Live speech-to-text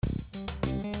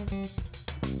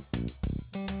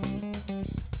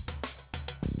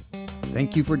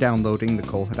Thank you for downloading the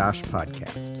Kol Hadash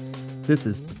podcast. This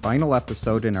is the final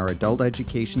episode in our adult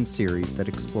education series that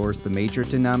explores the major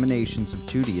denominations of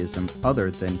Judaism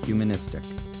other than humanistic.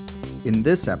 In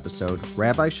this episode,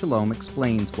 Rabbi Shalom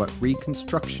explains what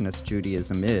Reconstructionist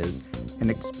Judaism is and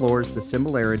explores the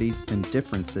similarities and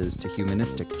differences to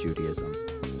humanistic Judaism.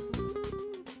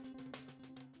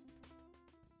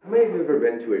 How many of you have ever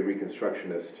been to a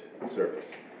Reconstructionist service?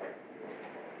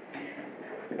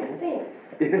 Thanks.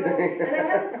 And I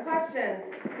have this question,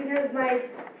 because my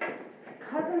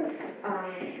cousins,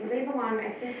 they belong,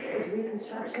 I think it was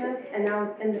Reconstructionist, and now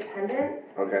it's independent.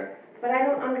 Okay. But I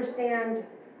don't understand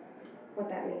what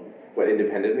that means. What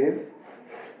independent means?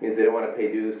 It means they don't want to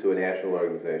pay dues to a national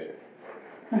organization.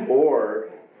 Or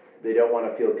they don't want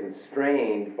to feel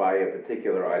constrained by a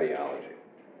particular ideology.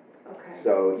 Okay.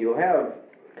 So you'll have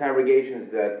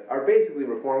congregations that are basically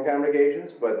Reform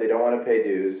congregations, but they don't want to pay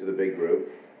dues to the big group.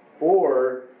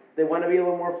 Or they want to be a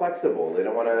little more flexible. They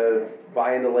don't want to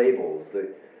buy into labels.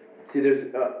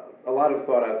 There's a lot of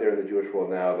thought out there in the Jewish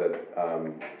world now that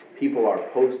people are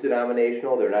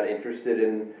post-denominational. They're not interested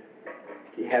in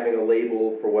having a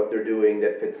label for what they're doing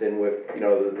that fits in with,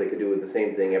 that they could do with the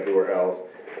same thing everywhere else.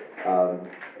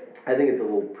 I think it's a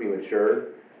little premature,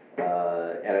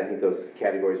 and I think those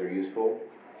categories are useful.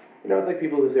 It's like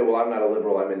people who say, well, I'm not a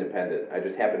liberal, I'm independent. I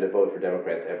just happen to vote for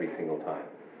Democrats every single time.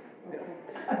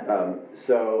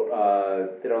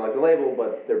 They don't like the label,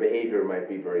 but their behavior might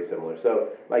be very similar. So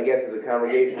my guess is a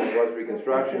congregation that was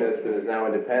Reconstructionist and is now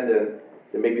independent,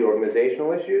 there may be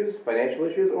organizational issues, financial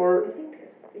issues, or... I think,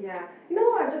 yeah.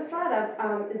 I just thought of, I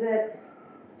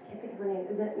can't think of her name,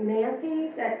 is it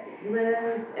Nancy that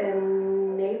lives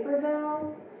in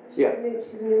Naperville? She's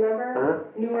a new member,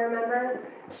 newer member.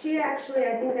 She actually,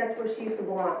 I think that's where she used to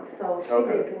belong, so she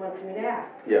maybe wants me to ask.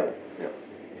 Yeah.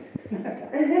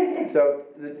 So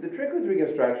the trick with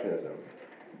Reconstructionism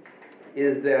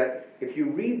is that if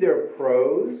you read their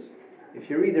prose, if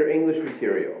you read their English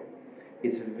material,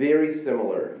 it's very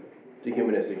similar to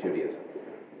humanistic Judaism.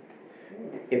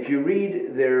 If you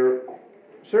read their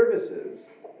services,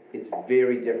 it's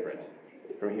very different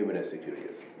from humanistic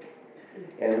Judaism.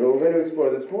 And what we're going to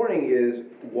explore this morning is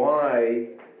why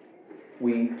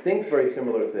we think very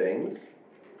similar things,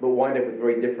 but wind up with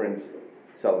very different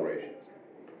celebrations.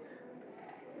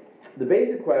 The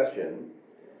basic question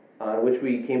on which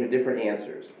we came to different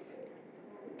answers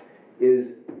is,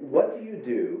 what do you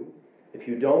do if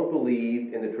you don't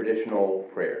believe in the traditional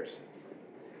prayers?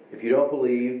 If you don't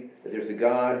believe that there's a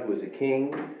God who is a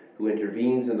king, who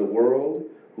intervenes in the world,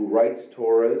 who writes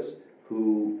Torahs,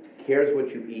 who cares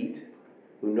what you eat,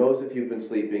 who knows if you've been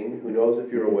sleeping, who knows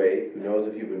if you're awake, who knows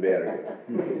if you've been bad or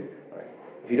good. Right.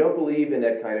 If you don't believe in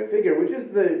that kind of figure, which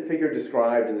is the figure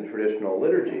described in the traditional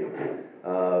liturgy,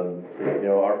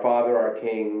 our Father, our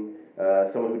King,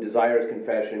 someone who desires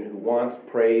confession, who wants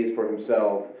praise for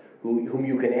himself, whom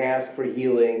you can ask for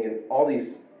healing, and all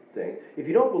these things. If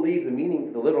you don't believe the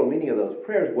literal meaning of those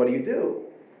prayers, what do?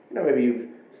 Maybe you've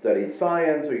studied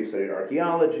science, or you studied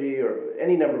archaeology, or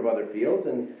any number of other fields,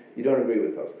 and you don't agree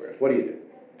with those prayers. What do you do?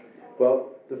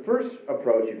 Well, the first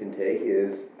approach you can take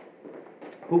is,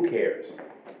 who cares?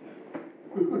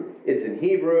 It's in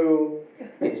Hebrew,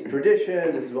 it's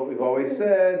tradition, this is what we've always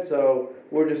said, so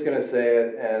we're just going to say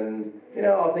it, and,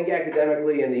 I'll think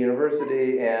academically in the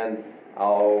university, and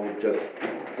I'll just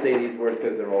say these words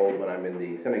because they're old when I'm in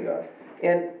the synagogue.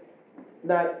 And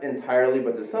not entirely,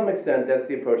 but to some extent, that's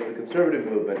the approach the conservative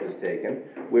movement has taken,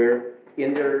 where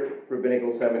in their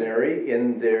rabbinical seminary,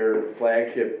 in their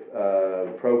flagship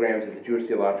programs at the Jewish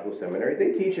Theological Seminary,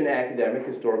 they teach an academic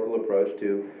historical approach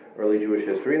to early Jewish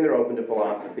history, and they're open to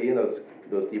philosophy and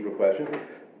those deeper questions.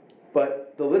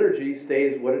 But the liturgy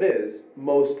stays what it is,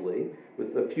 mostly,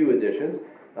 with a few additions,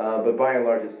 but by and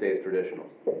large it stays traditional.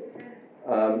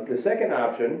 The second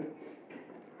option,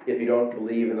 if you don't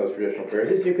believe in those traditional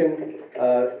prayers, is you can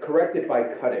correct it by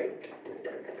cutting.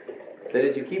 That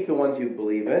is, you keep the ones you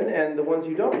believe in, and the ones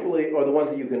you don't believe, or the ones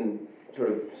that you can sort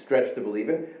of stretch to believe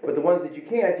in, but the ones that you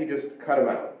can't, you just cut them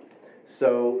out.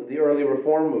 So the early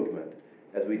Reform movement,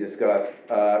 as we discussed,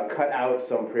 cut out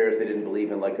some prayers they didn't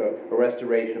believe in, like a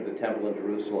restoration of the temple in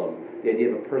Jerusalem, the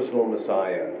idea of a personal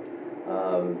Messiah,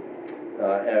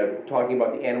 talking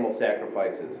about the animal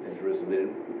sacrifices in Jerusalem.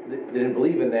 They didn't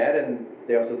believe in that, and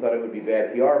they also thought it would be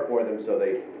bad PR for them, so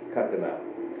they cut them out.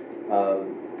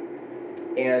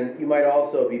 And you might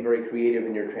also be very creative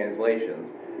in your translations.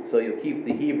 So you'll keep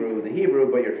the Hebrew,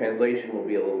 but your translation will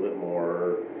be a little bit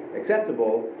more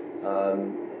acceptable.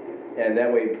 And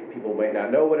that way people might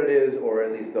not know what it is, or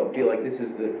at least they'll feel like this is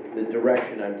the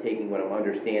direction I'm taking when I'm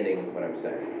understanding what I'm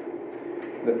saying.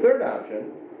 The third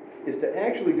option is to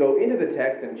actually go into the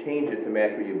text and change it to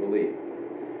match what you believe.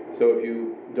 So if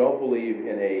you don't believe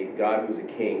in a God who's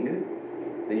a king,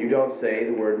 then you don't say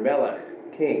the word melech,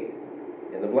 king,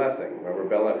 in the blessing. Remember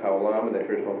Belech Haolam in the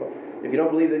traditional form. If you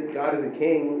don't believe that God is a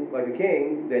king, like a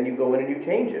king, then you go in and you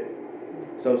change it.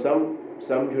 So some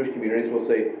Jewish communities will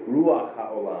say Ruach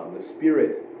Haolam, the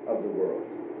spirit of the world,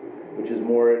 which is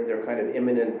more their kind of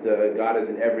immanent God is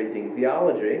in everything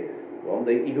theology. Well,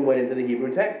 they even went into the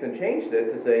Hebrew text and changed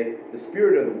it to say the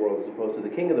spirit of the world as opposed to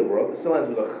the king of the world. It still ends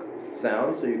with a ch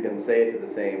sound, so you can say it to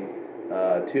the same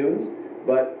tunes,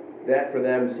 but that for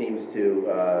them seems to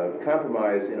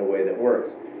compromise in a way that works.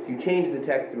 So you change the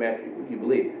text to match what you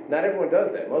believe. Not everyone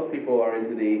does that. Most people are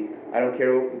into the, I don't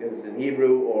care because it's in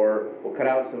Hebrew, or we'll cut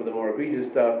out some of the more egregious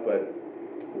stuff, but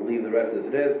we'll leave the rest as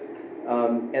it is.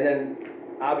 And then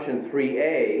option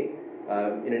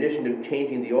 3A, in addition to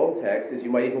changing the old text, is you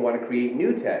might even want to create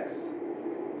new texts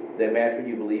that match what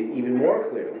you believe even more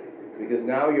clearly. Because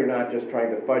now you're not just trying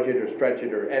to fudge it or stretch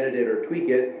it or edit it or tweak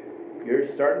it.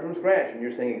 You're starting from scratch and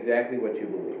you're saying exactly what you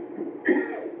believe.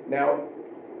 Now,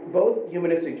 both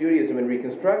humanistic Judaism and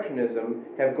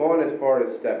Reconstructionism have gone as far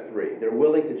as step 3. They're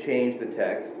willing to change the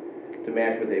text to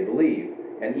match what they believe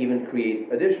and even create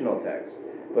additional texts.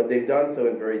 But they've done so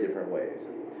in very different ways.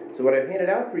 So what I've handed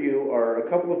out for you are a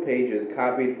couple of pages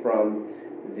copied from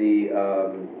the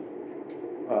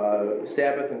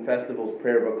Sabbath and Festivals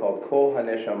prayer book called Kol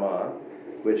HaNeshama,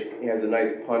 which has a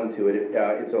nice pun to it.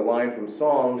 It's a line from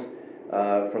Psalms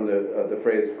from the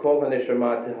phrase Kol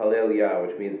HaNeshama Tehalel Yah,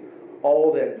 which means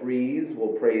all that breathes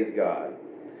will praise God.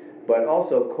 But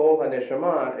also Kol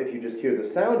HaNeshama, if you just hear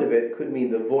the sound of it, could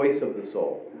mean the voice of the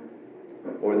soul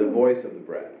or the voice of the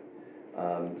breath.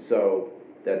 So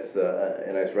that's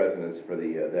a nice resonance for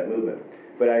that movement.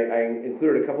 But I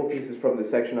included a couple pieces from the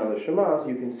section on the Shema so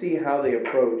you can see how they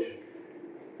approach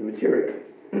the material.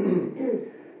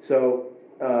 So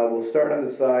we'll start on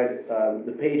the side.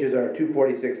 The pages are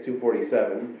 246,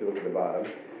 247, if you look at the bottom.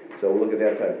 So we'll look at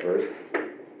that side first.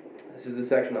 This is the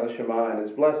section on the Shema and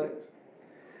its blessings.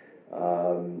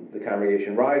 The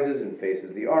congregation rises and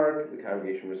faces the ark. The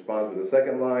congregation responds with a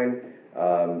second line.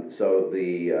 So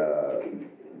the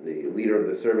leader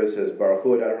of the service says, Baruch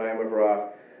Hu Adonai Mevorach.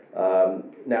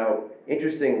 Now,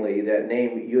 interestingly, that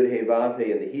name Yud He Vav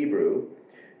He in the Hebrew,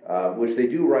 which they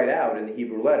do write out in the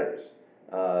Hebrew letters.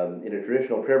 In a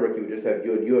traditional prayer book, you would just have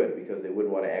Yud Yud because they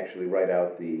wouldn't want to actually write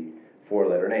out the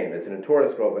 4-letter name. It's in a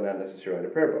Torah scroll, but not necessarily in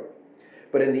a prayer book.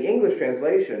 But in the English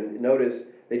translation, notice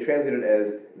they translate it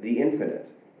as the infinite.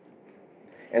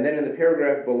 And then in the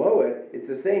paragraph below it, it's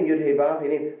the same Yud He Vav He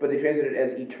name, but they translate it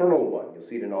as Eternal One. You'll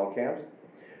see it in all caps.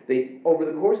 Over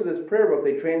the course of this prayer book,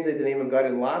 they translate the name of God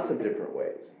in lots of different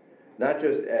ways. Not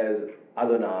just as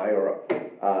Adonai or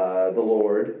the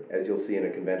Lord, as you'll see in a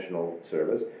conventional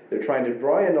service. They're trying to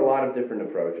draw in a lot of different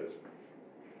approaches.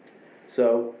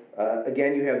 So,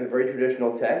 again, you have the very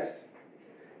traditional text.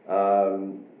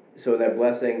 So that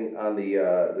blessing on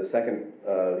the second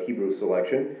Hebrew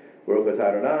selection, Baruch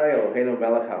Atah Adonai Eloheinu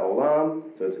Melech HaOlam.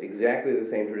 So it's exactly the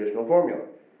same traditional formula.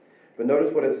 But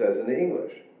notice what it says in the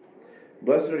English.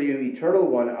 Blessed are you, Eternal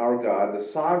One, our God,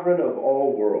 the Sovereign of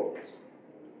all worlds.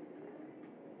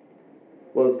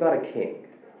 Well, it's not a king.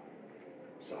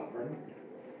 Sovereign?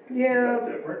 Yeah. Is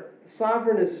that different?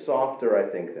 Sovereign is softer,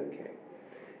 I think, than king.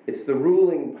 It's the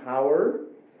ruling power,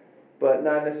 but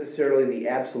not necessarily the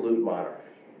absolute monarch.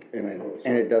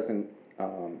 And it doesn't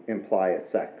imply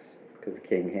a sex, because the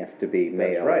king has to be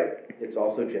male. That's right. It's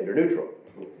also gender neutral.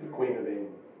 The Queen of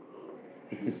England.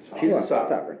 She's a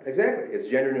sovereign. Exactly. It's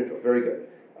gender neutral. Very good.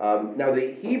 Now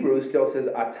the Hebrew still says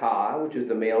atah, which is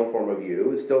the male form of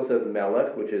you. It still says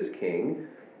melech, which is king.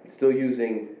 It's still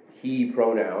using he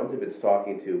pronouns if it's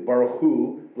talking to Baruch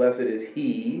Hu. Blessed is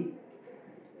he,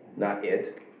 not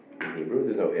it. In Hebrew,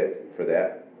 there's no it for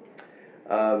that.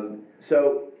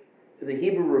 So the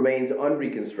Hebrew remains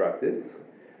unreconstructed,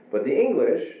 but the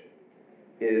English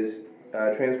is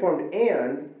transformed,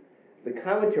 and the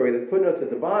commentary, the footnotes at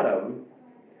the bottom,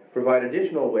 provide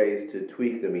additional ways to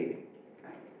tweak the meaning.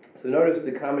 So notice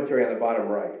the commentary on the bottom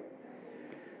right.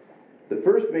 The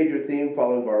first major theme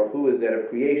following Baruch Hu is that of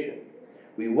creation.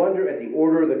 We wonder at the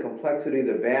order, the complexity,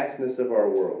 the vastness of our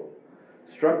world.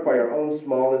 Struck by our own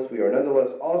smallness, we are nonetheless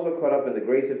also caught up in the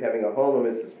grace of having a home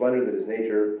amidst the splendor that is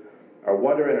nature. Our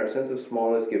wonder and our sense of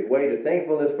smallness give way to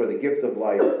thankfulness for the gift of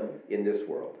life in this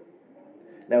world.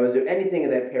 Now, is there anything in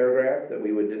that paragraph that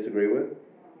we would disagree with?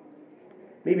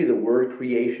 Maybe the word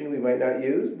creation we might not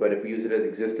use, but if we use it as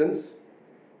existence,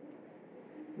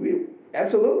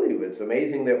 absolutely. It's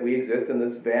amazing that we exist in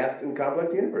this vast and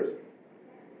complex universe.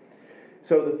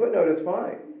 So the footnote is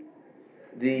fine.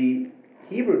 The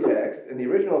Hebrew text and the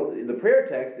original, the prayer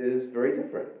text is very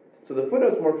different. So the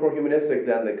footnote's more humanistic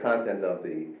than the content of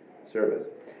the service.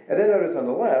 And then notice on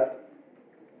the left,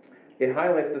 it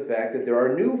highlights the fact that there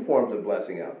are new forms of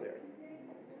blessing out there.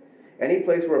 Any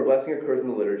place where a blessing occurs in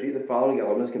the liturgy, the following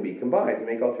elements can be combined to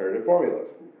make alternative formulas.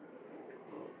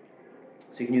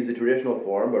 So you can use the traditional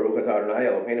form, Baruch atah Adonai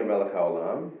Eloheinu melech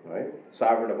haolam, right?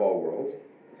 Sovereign of all worlds.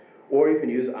 Or you can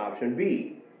use option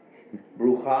B,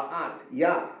 Brucha at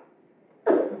Yah.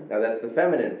 Now that's the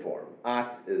feminine form.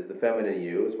 At is the feminine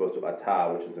you, as opposed to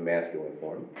atah, which is the masculine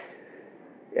form.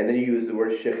 And then you use the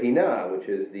word Shekhinah, which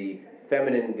is the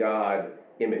feminine God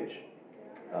image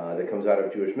that comes out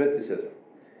of Jewish mysticism.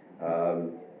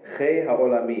 Chei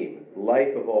ha'olamim,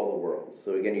 life of all the worlds.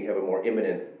 So again, you have a more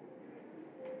immanent,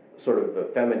 sort of a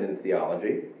feminine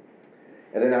theology.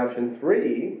 And then option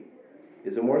 3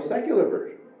 is a more secular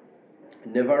version.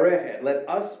 Nevarechet, let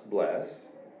us bless.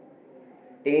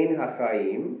 Ein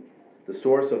hachaim, the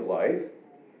source of life.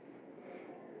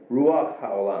 Ruach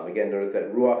ha'olam. Again, notice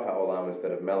that Ruach ha'olam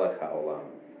instead of Melech ha'olam.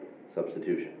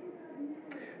 Substitution.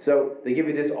 So they give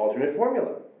you this alternate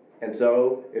formula. And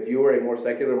so if you were a more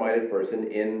secular-minded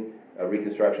person in a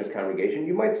Reconstructionist congregation,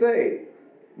 you might say,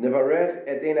 Nevarech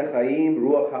et ein hachaim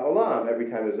Ruach ha'olam, every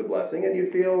time there's a blessing, and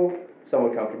you feel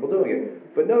somewhat comfortable doing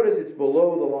it. But notice it's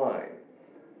below the line.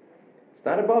 It's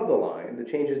not above the line. The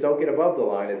changes don't get above the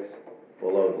line, it's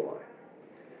below the line.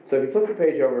 So if you flip the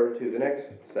page over to the next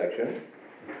section.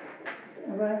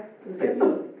 Does that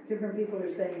mean different people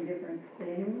are saying different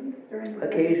things during the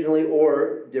Occasionally,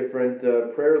 or different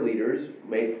prayer leaders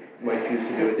might choose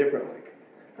to do it differently.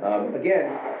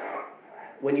 Again,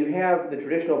 when you have the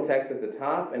traditional text at the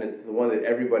top, and it's the one that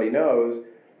everybody knows,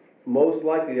 most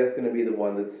likely that's going to be the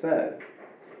one that's said.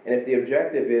 And if the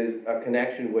objective is a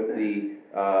connection with the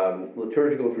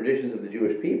liturgical traditions of the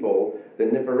Jewish people,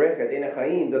 then Nevarechet ein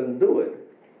hachaim doesn't do it.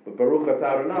 But Baruch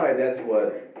atah Adonai, that's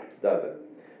what does it.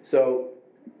 So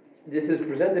this is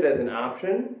presented as an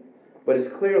option, but it's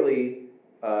clearly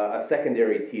a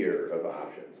secondary tier of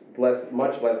options.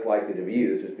 Much less likely to be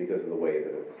used just because of the way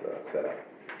that it's set up.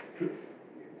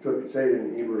 So if you say it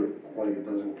in Hebrew, like it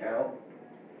doesn't count?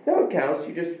 No, it counts.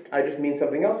 I just mean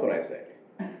something else when I say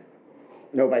it.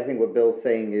 No, but I think what Bill's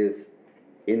saying is,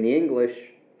 in the English,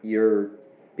 you're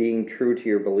being true to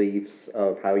your beliefs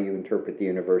of how you interpret the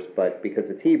universe, but because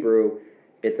it's Hebrew,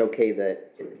 it's okay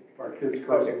that... Our kids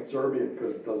curse in Serbian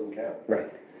because it doesn't count.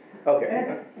 Right.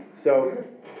 Okay. So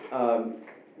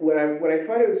when I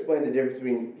try to explain the difference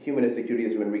between humanistic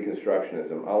Judaism and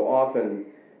Reconstructionism, I'll often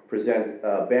present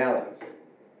a balance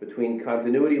between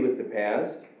continuity with the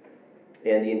past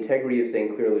and the integrity of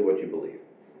saying clearly what you believe.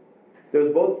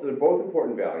 They're both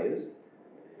important values,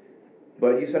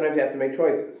 but you sometimes have to make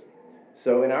choices.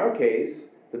 So in our case,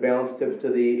 the balance tips to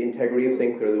the integrity of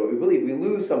saying clearly what we believe. We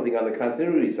lose something on the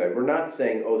continuity side. We're not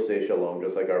saying Oseh Shalom,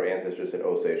 just like our ancestors said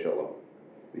Oseh Shalom.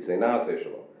 We say Naaseh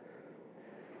Shalom.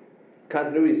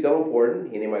 Continuity is still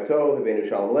important. Hinei ma tov, Habeinu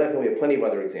Shalom Aleichem. We have plenty of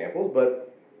other examples,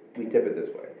 but we tip it this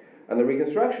way. On the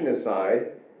Reconstructionist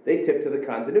side, they tip to the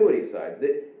continuity side.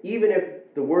 That even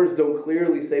if the words don't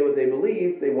clearly say what they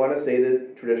believe, they want to say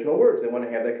the traditional words. They want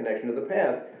to have that connection to the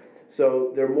past.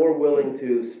 So they're more willing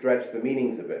to stretch the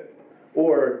meanings a bit,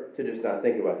 or to just not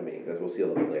think about the meanings, as we'll see a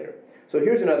little bit later. So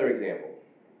here's another example.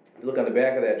 If you look on the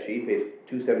back of that sheet, page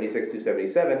 276,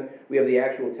 277, we have the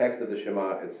actual text of the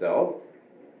Shema itself.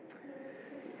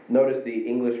 Notice the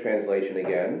English translation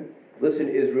again. Listen,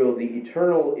 Israel, the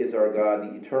eternal is our God,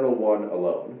 the eternal one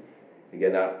alone.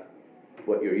 Again, not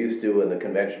what you're used to in the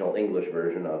conventional English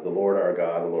version of the Lord our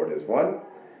God, the Lord is one.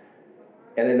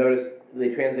 And then notice they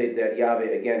translate that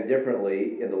Yahweh again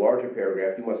differently in the larger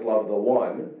paragraph. You must love the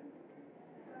one,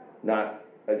 not,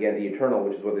 again, the eternal,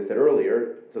 which is what they said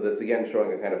earlier. So that's, again,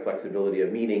 showing a kind of flexibility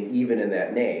of meaning even in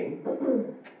that name.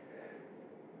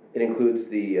 It includes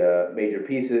the major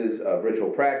pieces of ritual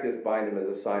practice, bind them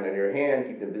as a sign on your hand,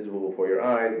 keep them visible before your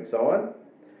eyes, and so on.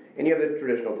 And you have the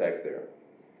traditional text there.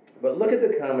 But look at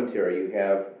the commentary you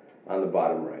have on the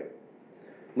bottom right.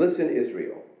 Listen,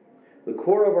 Israel. The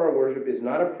core of our worship is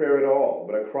not a prayer at all,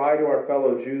 but a cry to our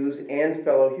fellow Jews and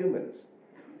fellow humans.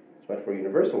 It's much more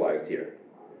universalized here.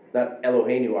 Not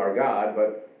Eloheinu, our God,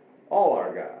 but all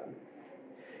our God.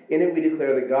 In it we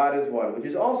declare that God is one, which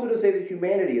is also to say that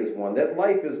humanity is one, that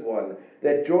life is one,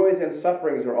 that joys and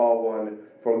sufferings are all one,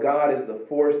 for God is the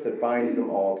force that binds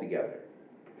them all together.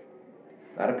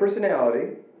 Not a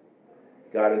personality.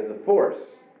 God is the force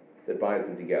that binds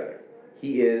them together.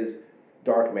 He is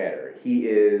dark matter. He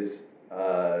is,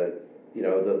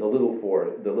 the little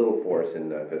force in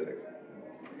physics.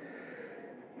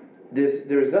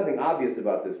 There is nothing obvious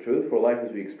about this truth, for life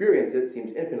as we experience it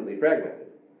seems infinitely fragmented.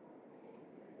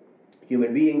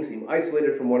 Human beings seem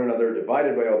isolated from one another,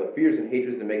 divided by all the fears and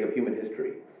hatreds that make up human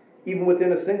history. Even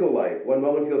within a single life, one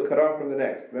moment feels cut off from the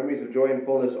next, memories of joy and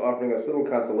fullness offering us little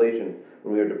consolation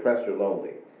when we are depressed or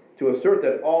lonely. To assert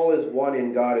that all is one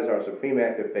in God is our supreme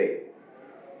act of faith.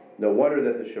 No wonder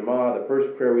that the Shema, the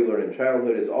first prayer we learn in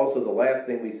childhood, is also the last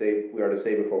thing we are to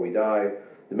say before we die.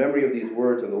 The memory of these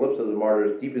words on the lips of the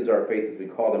martyrs deepens our faith as we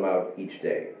call them out each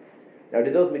day. Now,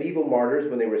 did those medieval martyrs,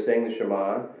 when they were saying the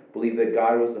Shema, believe that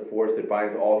God was the force that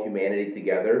binds all humanity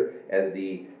together as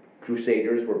the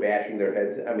Crusaders were bashing their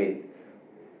heads? I mean,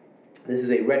 this is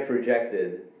a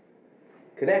retrojected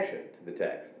connection to the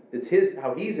text. It's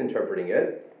how he's interpreting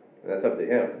it, and that's up to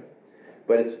him.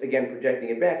 But it's, again, projecting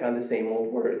it back on the same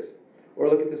old words. Or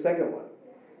look at the second one.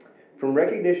 From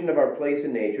recognition of our place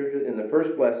in nature in the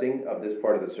first blessing of this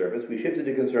part of the service, we shifted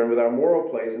to concern with our moral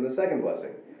place in the second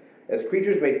blessing. As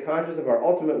creatures made conscious of our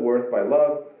ultimate worth by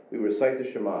love, we recite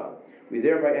the Shema. We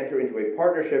thereby enter into a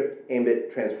partnership aimed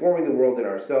at transforming the world and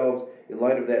ourselves in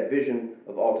light of that vision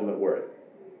of ultimate worth.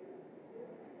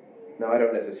 Now, I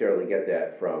don't necessarily get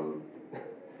that from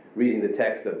reading the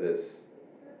text of this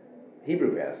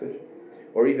Hebrew passage,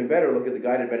 or even better, look at the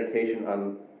guided meditation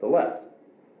on the left.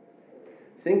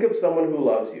 Think of someone who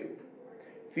loves you.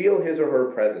 Feel his or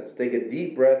her presence. Take a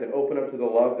deep breath and open up to the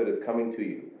love that is coming to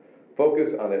you.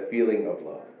 Focus on that feeling of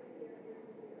love.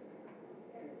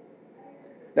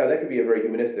 Now, that could be a very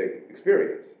humanistic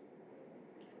experience.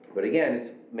 But again,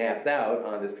 it's mapped out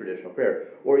on this traditional prayer.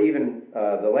 Or even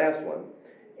the last one,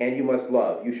 and you must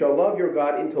love. You shall love your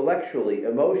God intellectually,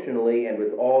 emotionally, and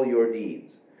with all your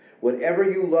deeds. Whatever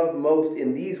you love most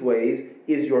in these ways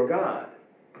is your God.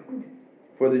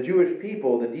 For the Jewish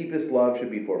people, the deepest love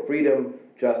should be for freedom,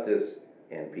 justice,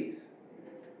 and peace.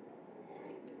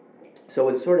 So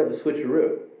it's sort of a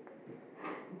switcheroo.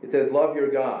 It says, love your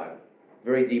God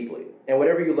very deeply. And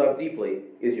whatever you love deeply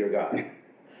is your God.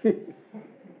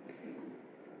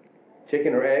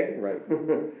 Chicken or egg? Right.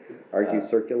 Argue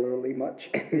circularly much?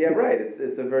 Yeah, right.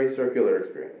 It's a very circular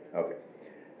experience. Okay.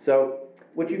 So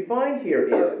what you find here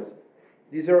is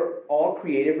these are all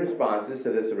creative responses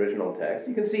to this original text.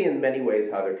 You can see in many ways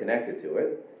how they're connected to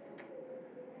it.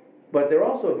 But they're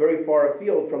also very far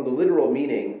afield from the literal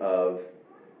meaning of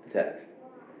the text.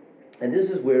 And this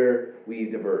is where we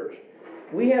diverge.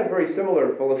 We have very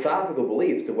similar philosophical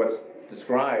beliefs to what's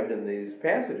described in these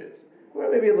passages. Or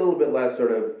maybe a little bit less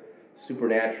sort of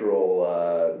supernatural,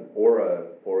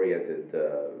 aura-oriented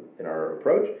in our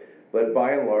approach. But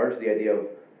by and large, the idea of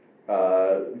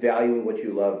valuing what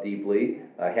you love deeply,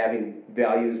 having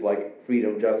values like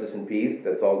freedom, justice, and peace,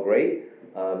 that's all great.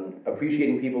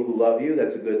 Appreciating people who love you,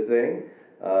 that's a good thing.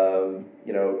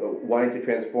 Wanting to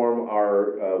transform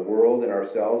our world and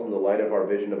ourselves in the light of our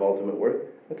vision of ultimate worth,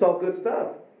 that's all good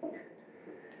stuff.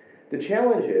 The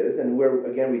challenge is, and where,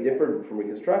 again, we differ from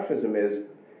Reconstructionism is,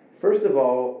 first of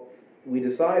all, we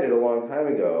decided a long time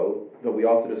ago, but we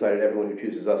also decided everyone who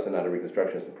chooses us and not a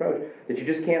Reconstructionist approach, that you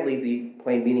just can't leave the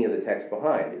plain meaning of the text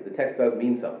behind. The text does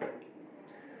mean something.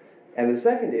 And the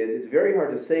second is, it's very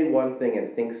hard to say one thing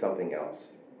and think something else,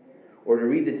 or to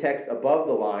read the text above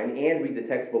the line and read the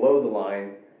text below the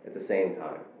line at the same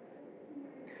time.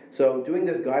 So doing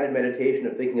this guided meditation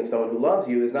of thinking of someone who loves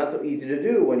you is not so easy to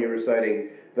do when you're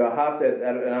reciting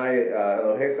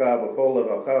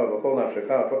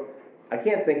I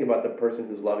can't think about the person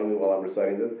who's loving me while I'm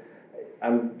reciting this.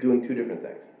 I'm doing two different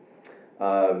things.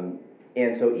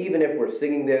 And so even if we're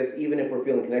singing this, even if we're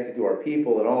feeling connected to our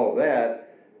people and all of that,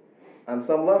 on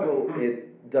some level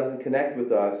it doesn't connect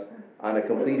with us on a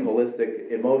complete holistic,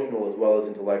 emotional as well as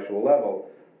intellectual level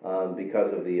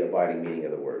because of the abiding meaning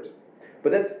of the words.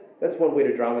 But that's one way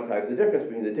to dramatize the difference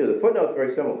between the two. The footnote's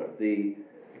very similar. The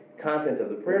content of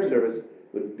the prayer service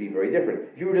would be very different.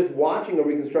 If you were just watching a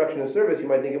Reconstructionist service, you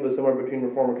might think it was somewhere between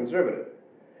Reform and Conservative.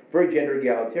 Very gender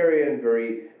egalitarian,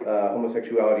 very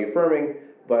homosexuality affirming,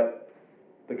 but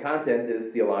the content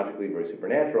is theologically very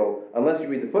supernatural, unless you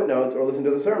read the footnotes or listen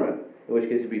to the sermon, in which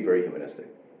case it'd be very humanistic.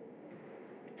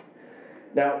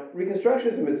 Now,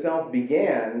 Reconstructionism itself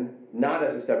began not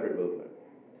as a separate movement.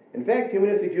 In fact,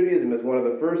 humanistic Judaism is one of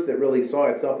the first that really saw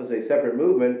itself as a separate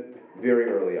movement very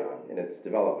early on in its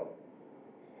development.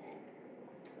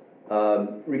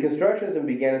 Reconstructionism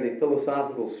began as a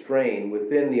philosophical strain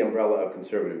within the umbrella of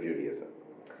conservative Judaism.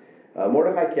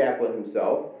 Mordechai Kaplan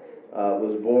himself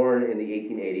was born in the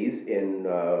 1880s in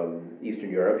Eastern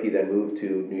Europe. He then moved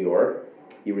to New York.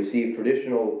 He received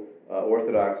traditional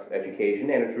Orthodox education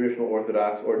and a traditional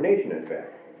Orthodox ordination, in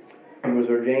fact. He was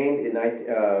ordained in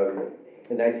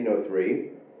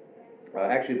 1903,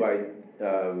 actually by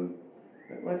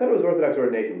I thought it was Orthodox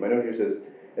ordination. My note here says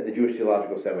at the Jewish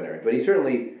Theological Seminary. But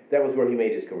that was where he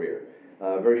made his career.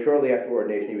 Very shortly after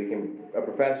ordination, he became a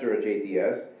professor at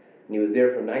JTS, and he was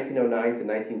there from 1909 to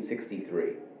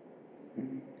 1963.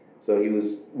 So he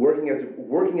was working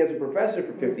as a professor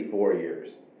for 54 years.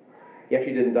 He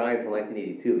actually didn't die until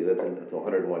 1982. He lived until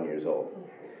 101 years old.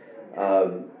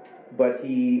 But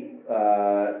he,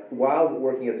 while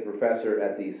working as a professor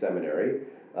at the seminary,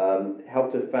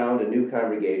 helped to found a new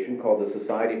congregation called the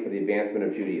Society for the Advancement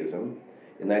of Judaism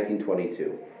in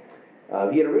 1922.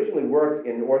 He had originally worked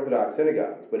in Orthodox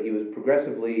synagogues, but he was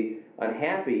progressively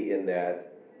unhappy in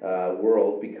that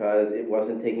world because it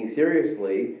wasn't taking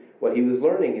seriously what he was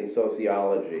learning in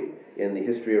sociology, in the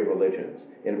history of religions,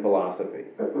 in philosophy.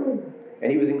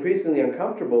 And he was increasingly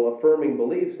uncomfortable affirming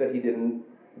beliefs that he didn't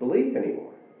believe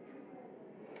anymore.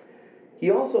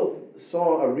 He also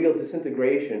saw a real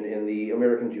disintegration in the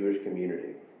American Jewish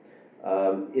community.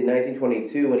 In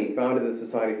 1922, when he founded the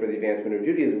Society for the Advancement of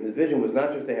Judaism, his vision was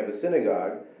not just to have a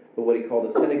synagogue, but what he called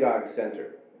a synagogue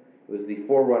center. It was the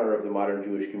forerunner of the modern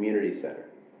Jewish community center.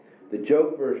 The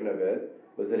joke version of it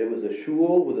was that it was a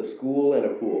shul with a school and a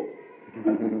pool.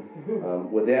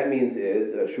 What that means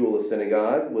is a shul, a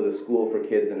synagogue, with a school for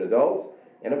kids and adults,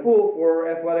 and a pool for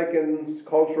athletic and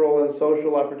cultural and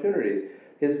social opportunities.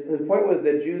 His point was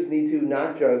that Jews need to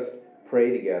not just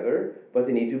pray together, but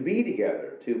they need to be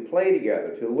together, to play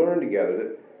together, to learn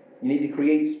together. You need to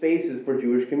create spaces for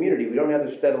Jewish community. We don't have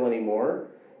the shtetl anymore.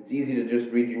 It's easy to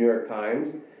just read your New York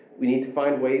Times. We need to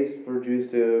find ways for Jews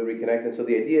to reconnect. And so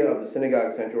the idea of the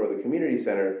synagogue center or the community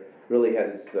center really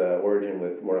has its origin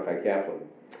with Mordechai Kaplan.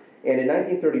 And in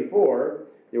 1934,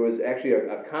 there was actually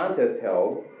a contest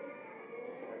held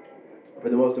for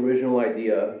the most original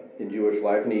idea in Jewish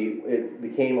life, and it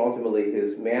became ultimately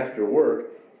his master work,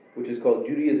 which is called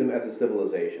Judaism as a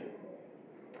Civilization.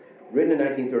 Written in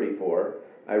 1934,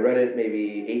 I read it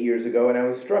maybe 8 years ago, and I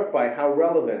was struck by how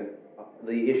relevant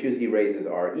the issues he raises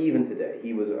are, even today.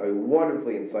 He was a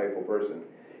wonderfully insightful person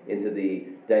into the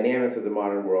dynamics of the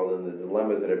modern world and the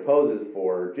dilemmas that it poses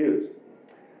for Jews.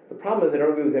 The problem is I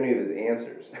don't agree with any of his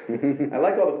answers. I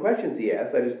like all the questions he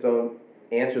asks, I just don't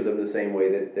answer them the same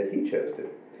way that he chose to.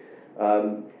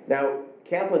 Now,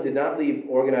 Kaplan did not leave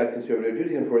organized conservative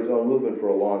Judaism for his own movement for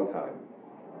a long time.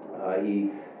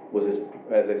 He was,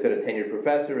 as I said, a tenured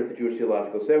professor at the Jewish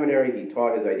Theological Seminary. He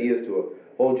taught his ideas to a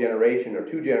whole generation or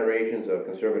two generations of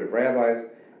conservative rabbis,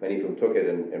 many of whom took it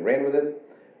and ran with it.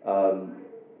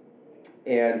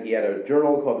 And he had a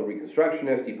journal called The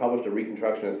Reconstructionist. He published a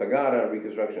Reconstructionist Haggadah, a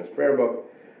Reconstructionist prayer book.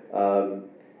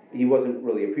 He wasn't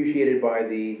really appreciated by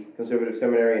the conservative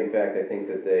seminary. In fact, I think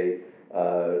that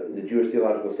the Jewish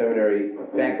Theological Seminary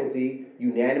faculty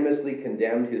unanimously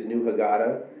condemned his new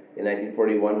Haggadah in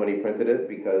 1941 when he printed it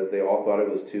because they all thought it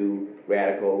was too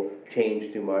radical,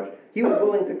 changed too much. He was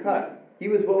willing to cut. He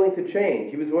was willing to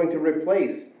change. He was willing to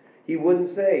replace. He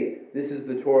wouldn't say, this is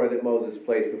the Torah that Moses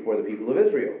placed before the people of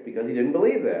Israel, because he didn't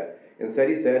believe that. Instead,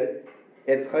 he said,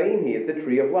 Etz Chaim hi, it's a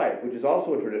tree of life, which is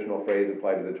also a traditional phrase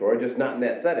applied to the Torah, just not in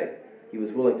that setting. He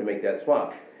was willing to make that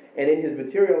swap. And in his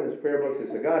material, his prayer books, his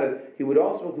Haggadahs, he would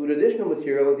also include additional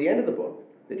material at the end of the book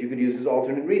that you could use as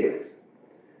alternate readings.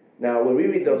 Now, when we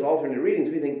read those alternate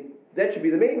readings, we think, that should be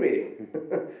the main reading.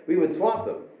 We would swap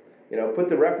them. Put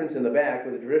the reference in the back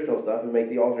with the traditional stuff and make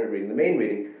the alternate reading the main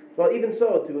reading. Well, even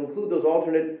so, to include those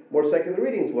alternate, more secular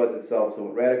readings was itself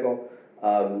somewhat radical.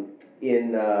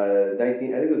 In I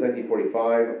think it was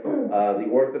 1945, the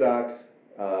Orthodox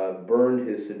burned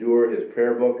his Siddur, his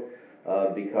prayer book,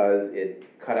 because it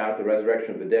cut out the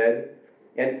resurrection of the dead.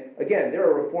 And again, there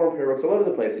are Reformed prayer books all over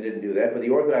the place that didn't do that, but the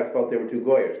Orthodox felt they were too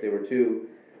goyish, they were too,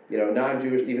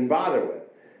 non-Jewish to even bother with.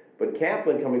 But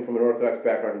Kaplan, coming from an Orthodox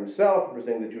background himself,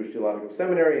 representing the Jewish Theological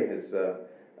Seminary in his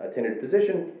tenured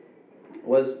position,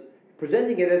 was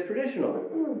presenting it as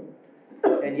traditional.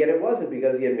 And yet it wasn't,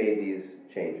 because he had made these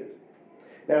changes.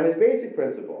 Now, his basic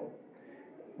principle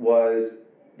was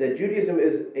that Judaism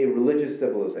is a religious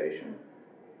civilization,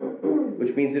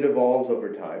 which means it evolves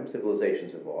over time.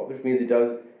 Civilizations evolve, which means it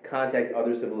does contact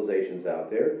other civilizations out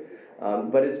there.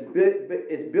 But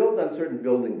it's built on certain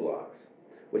building blocks,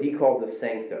 what he called the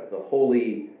sancta, the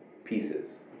holy pieces.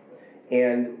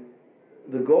 And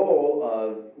the goal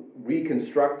of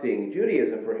reconstructing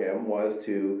Judaism for him was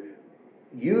to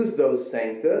use those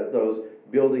sancta, those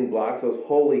building blocks, those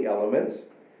holy elements,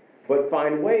 but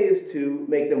find ways to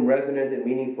make them resonant and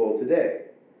meaningful today,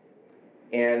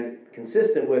 and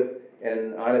consistent with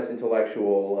an honest,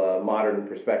 intellectual, modern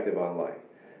perspective on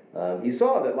life. He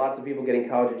saw that lots of people getting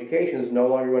college educations no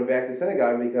longer went back to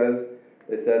synagogue because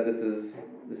they said this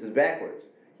is backwards.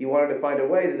 He wanted to find a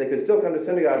way that they could still come to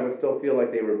synagogue but still feel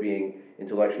like they were being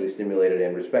intellectually stimulated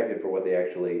and respected for what they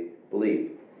actually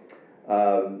believed.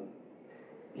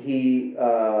 He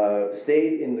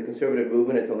stayed in the conservative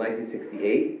movement until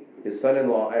 1968. His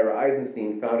son-in-law, Ira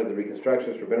Eisenstein, founded the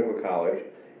Reconstructionist Rabbinical College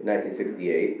in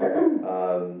 1968.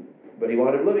 But he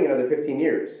wound up living another 15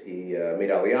 years. He made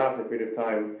Aliyah for a period of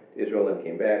time to Israel, then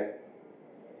came back.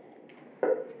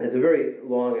 It's a very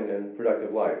long and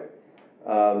productive life.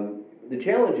 The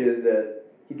challenge is that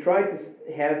he tried to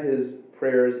have his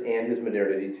prayers and his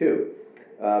modernity too.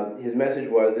 His message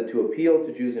was that to appeal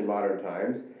to Jews in modern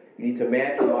times, you need to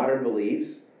match modern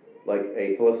beliefs, like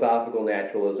a philosophical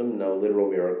naturalism, no literal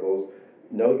miracles,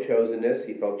 no chosenness.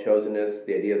 He felt chosenness,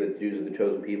 the idea that Jews are the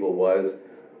chosen people, was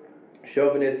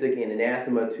chauvinistic and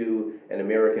anathema to an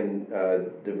American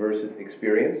diverse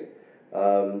experience.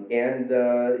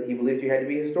 And he believed you had to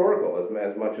be historical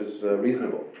as much as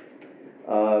reasonable.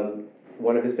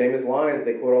 One of his famous lines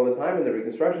they quote all the time in the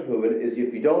Reconstructionist movement is,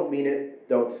 if you don't mean it,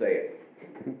 don't say it.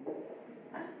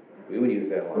 We would use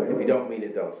that line. If you don't mean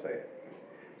it, don't say it.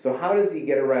 So how does he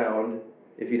get around,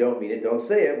 if you don't mean it, don't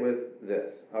say it, with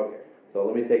this? Okay, so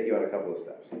let me take you on a couple of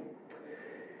steps.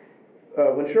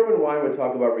 When Sherwin Wine would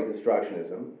talk about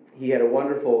Reconstructionism, he had a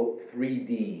wonderful 3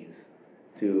 Ds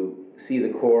to see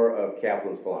the core of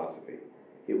Kaplan's philosophy.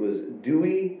 It was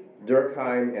Dewey,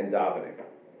 Durkheim, and Davening.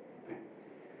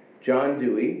 John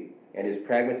Dewey and his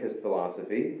pragmatist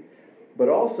philosophy, but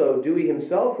also Dewey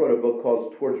himself wrote a book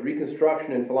called Towards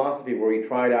Reconstruction in Philosophy, where he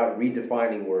tried out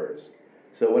redefining words.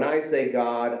 So when I say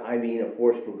God, I mean a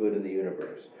force for good in the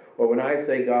universe. Or when I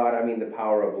say God, I mean the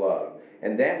power of love.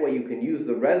 And that way you can use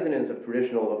the resonance of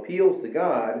traditional appeals to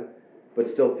God,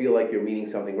 but still feel like you're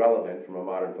meaning something relevant from a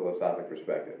modern philosophic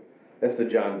perspective. That's the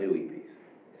John Dewey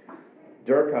piece.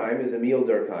 Durkheim is Emil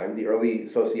Durkheim, the early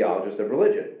sociologist of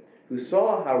religion, who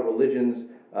saw how religions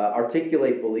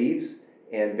articulate beliefs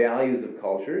and values of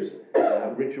cultures.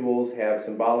 Rituals have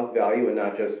symbolic value and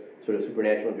not just sort of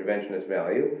supernatural interventionist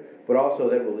value, but also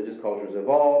that religious cultures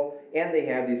evolve, and they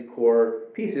have these core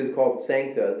pieces called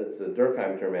sancta, that's a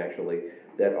Durkheim term actually,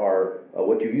 that are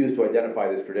what you use to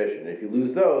identify this tradition. And if you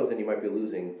lose those, then you might be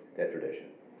losing that tradition.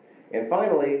 And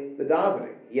finally, the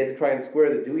davening. He had to try and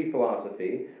square the Dewey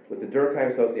philosophy with the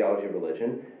Durkheim sociology of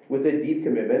religion with a deep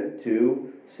commitment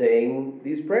to saying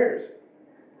these prayers.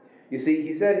 You see,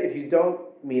 he said, if you don't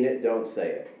mean it, don't say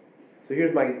it. So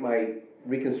here's my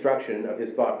reconstruction of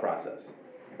his thought process,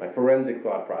 my forensic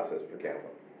thought process for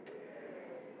Kaplan.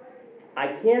 I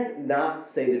can't not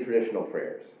say the traditional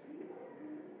prayers.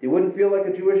 It wouldn't feel like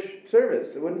a Jewish service.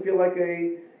 It wouldn't feel like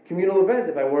a communal event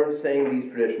if I weren't saying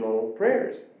these traditional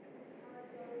prayers.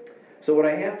 So what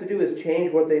I have to do is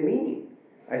change what they mean.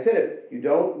 I said, if you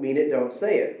don't mean it, don't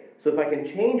say it. So if I can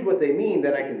change what they mean,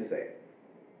 then I can say it.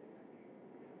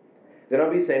 Then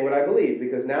I'll be saying what I believe,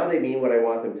 because now they mean what I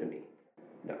want them to mean.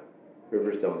 No,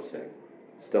 rivers don't sing.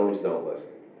 Stones don't listen.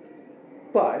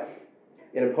 But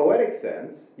in a poetic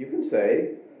sense, you can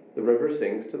say the river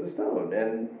sings to the stone,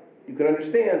 and you can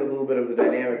understand a little bit of the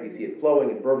dynamic. You see it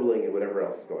flowing and burbling and whatever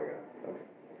else is going on. Okay.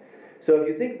 So if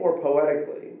you think more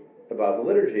poetically about the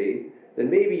liturgy, then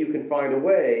maybe you can find a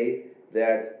way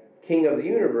that King of the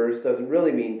Universe doesn't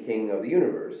really mean King of the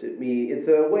Universe. It's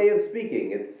a way of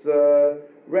speaking. It's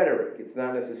rhetoric. It's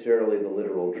not necessarily the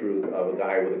literal truth of a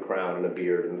guy with a crown and a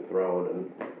beard and a throne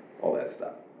and all that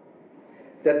stuff.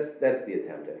 That's the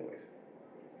attempt anyways.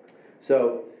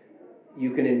 So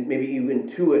you can maybe you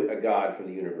intuit a God from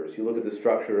the universe. You look at the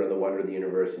structure and the wonder of the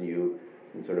universe and you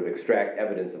can sort of extract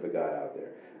evidence of a God out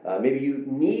there. Maybe you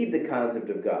need the concept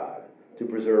of God to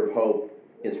preserve hope,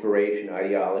 inspiration,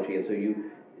 ideology, and so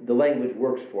the language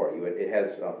works for you. It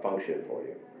has a function for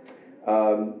you.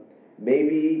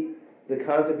 Maybe the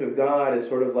concept of God is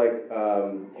sort of like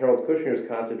Harold Kushner's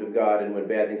concept of God in When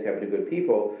Bad Things Happen to Good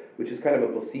People, which is kind of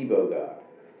a placebo God.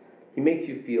 He makes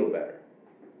you feel better.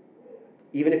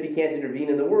 Even if he can't intervene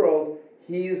in the world,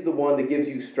 he is the one that gives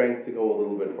you strength to go a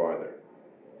little bit farther.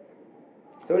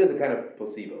 So it is a kind of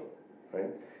placebo, right?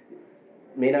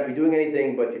 It may not be doing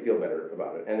anything, but you feel better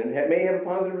about it. And it may have a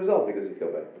positive result because you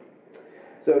feel better.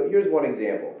 So here's one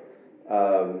example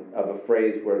of a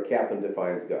phrase where Kaplan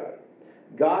defines God.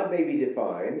 God may be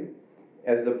defined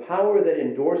as the power that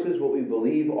endorses what we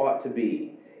believe ought to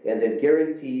be and that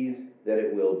guarantees that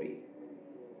it will be.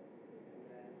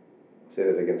 Say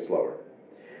that again slower.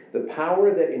 The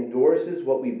power that endorses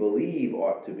what we believe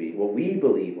ought to be, what we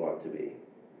believe ought to be,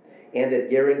 and that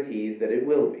guarantees that it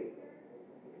will be.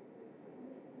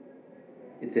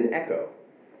 It's an echo.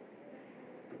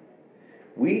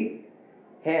 We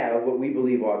have what we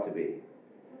believe ought to be.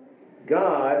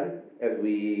 God, as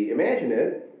we imagine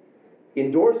it,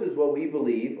 endorses what we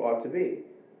believe ought to be.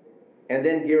 and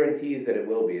then guarantees that it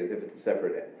will be, as if it's a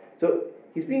separate end. So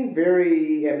he's being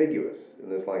very ambiguous in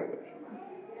this language.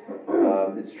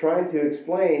 It's trying to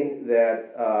explain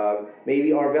that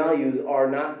maybe our values are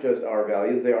not just our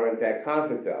values, they are in fact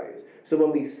cosmic values. So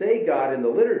when we say God in the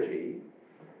liturgy,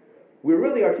 we're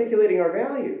really articulating our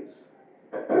values.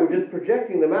 We're just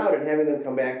projecting them out and having them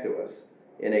come back to us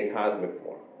in a cosmic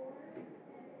form.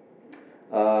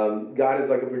 God is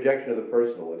like a projection of the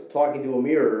personal. It's talking to a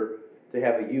mirror to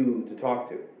have a you to talk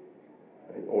to,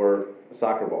 right? Or a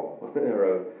soccer ball, or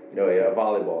a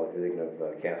volleyball if you're thinking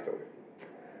of Castaway.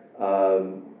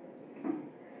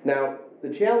 Now, the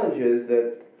challenge is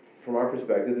that, from our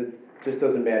perspective, it just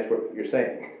doesn't match what you're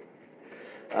saying.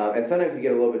 And sometimes you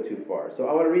get a little bit too far. So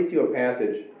I want to read to you a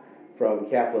passage from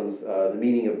Kaplan's The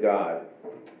Meaning of God,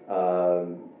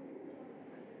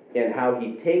 and how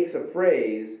he takes a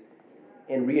phrase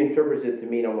and reinterprets it to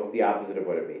mean almost the opposite of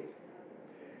what it means.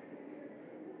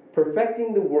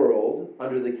 Perfecting the world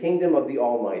under the kingdom of the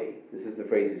Almighty. This is the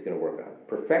phrase he's going to work on.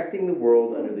 Perfecting the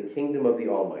world under the kingdom of the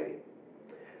Almighty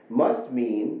must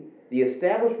mean the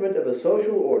establishment of a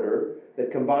social order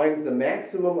that combines the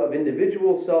maximum of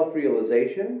individual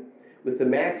self-realization with the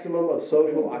maximum of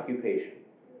social occupation.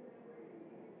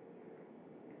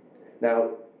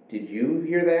 Now, did you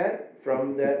hear that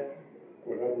from that?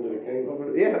 What happened to the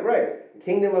kingdom? Yeah, right.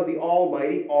 Kingdom of the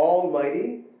Almighty,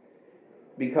 Almighty,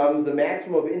 becomes the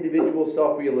maximum of individual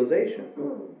self-realization.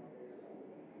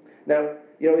 Now,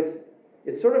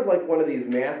 it's sort of like one of these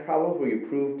math problems where you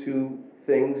prove two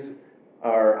things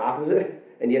are opposite,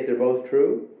 and yet they're both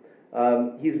true.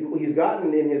 He's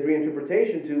gotten in his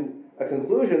reinterpretation to a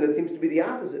conclusion that seems to be the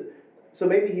opposite. So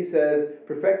maybe he says,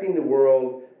 perfecting the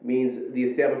world means the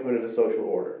establishment of a social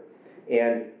order.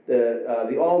 And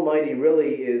the Almighty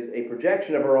really is a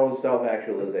projection of our own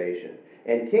self-actualization.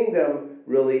 And kingdom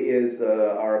really is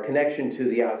our connection to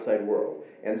the outside world.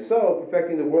 And so,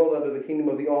 perfecting the world under the kingdom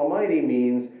of the Almighty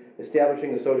means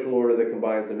establishing a social order that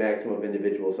combines the maximum of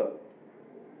individual self.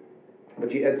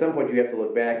 But at some point you have to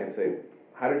look back and say,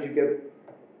 how did you get,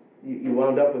 you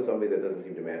wound up with something that doesn't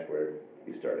seem to match where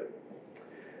you started.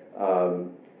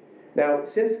 Now,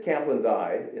 since Kaplan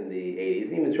died in the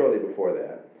 80s, even shortly before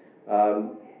that,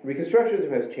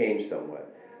 Reconstructionism has changed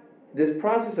somewhat. This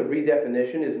process of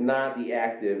redefinition is not the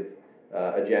active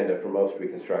agenda for most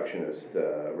Reconstructionist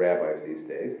rabbis these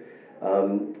days,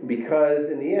 because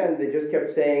in the end they just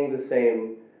kept saying the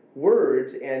same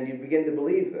words and you begin to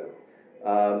believe them.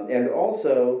 And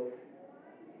also,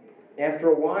 after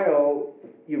a while,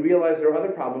 you realize there are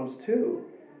other problems too.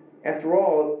 After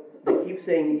all, they keep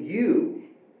saying you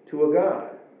to a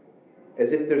God,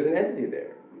 as if there's an entity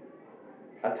there,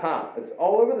 atop. It's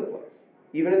all over the place,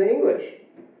 even in the English.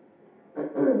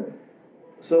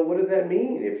 So what does that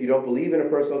mean if you don't believe in a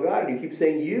personal God and you keep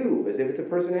saying you, as if it's a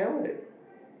personality?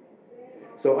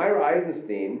 So Ira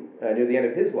Eisenstein, near the end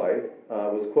of his life,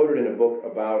 was quoted in a book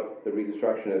about the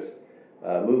Reconstructionist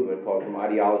movement called From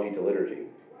Ideology to Liturgy.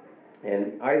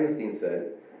 And Eisenstein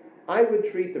said, I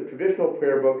would treat the traditional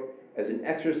prayer book as an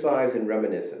exercise in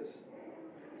reminiscence.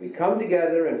 We come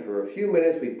together and for a few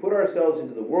minutes we put ourselves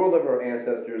into the world of our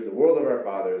ancestors, the world of our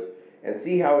fathers, and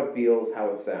see how it feels,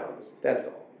 how it sounds. That's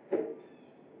all.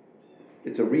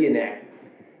 It's a reenactment.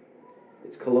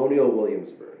 It's colonial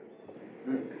Williamsburg.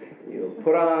 You'll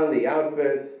put on the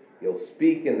outfit, you'll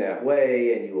speak in that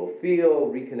way, and you will feel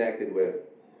reconnected with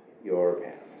your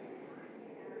past.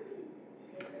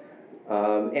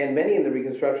 And many in the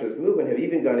Reconstructionist movement have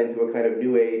even gone into a kind of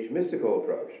New Age mystical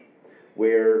approach,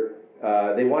 where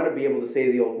they want to be able to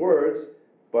say the old words,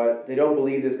 but they don't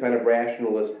believe this kind of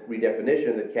rationalist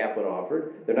redefinition that Kaplan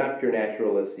offered. They're not pure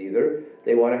naturalists either.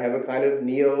 They want to have a kind of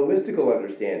neo-mystical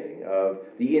understanding of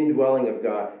the indwelling of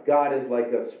God. God is like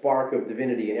a spark of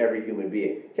divinity in every human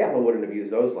being. Kaplan wouldn't have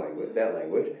used that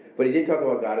language, but he did talk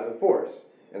about God as a force,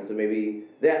 and so maybe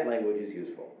that language is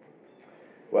useful.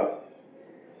 Well,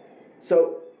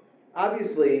 so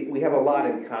obviously we have a lot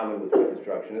in common with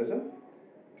Reconstructionism.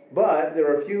 But there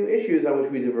are a few issues on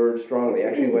which we diverge strongly.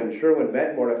 Actually, when Sherwin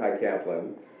met Mordecai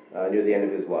Kaplan near the end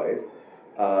of his life,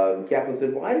 Kaplan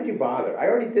said, why did you bother? I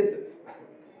already did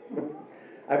this.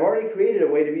 I've already created a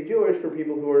way to be Jewish for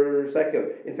people who are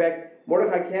secular. In fact,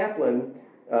 Mordecai Kaplan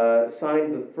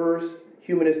signed the first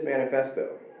Humanist Manifesto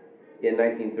in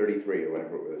 1933, or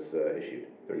whenever it was issued,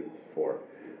 34.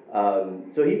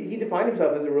 So he defined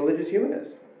himself as a religious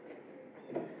humanist.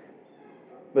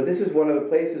 But this is one of the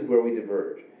places where we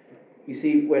diverge. You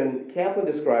see, when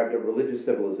Kaplan described a religious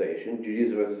civilization,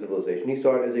 Judaism as a civilization, he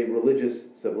saw it as a religious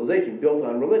civilization built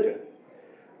on religion.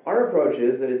 Our approach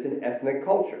is that it's an ethnic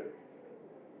culture.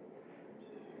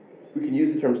 we can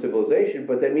use the term civilization,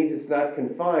 but that means it's not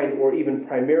confined or even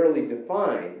primarily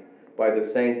defined by the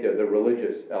sancta, the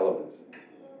religious elements.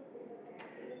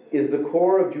 Is the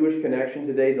core of Jewish connection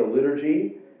today the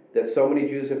liturgy that so many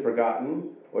Jews have forgotten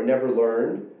or never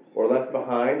learned or left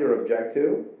behind or object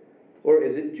to? Or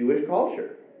is it Jewish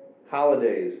culture?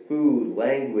 Holidays, food,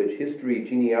 language, history,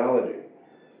 genealogy.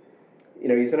 You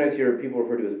know, you sometimes hear people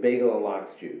referred to as bagel and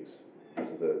lox Jews. Those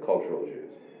are the cultural Jews.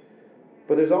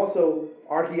 But there's also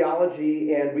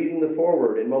archaeology and reading the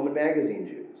foreword in Moment Magazine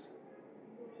Jews,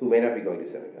 who may not be going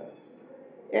to synagogue.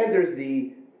 And there's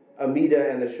the Amida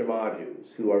and the Shema Jews,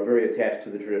 who are very attached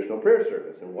to the traditional prayer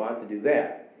service and want to do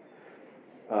that.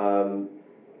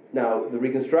 Now, the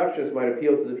Reconstructionists might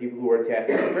appeal to the people who are attached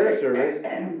to the prayer service,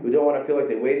 who don't want to feel like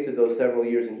they wasted those several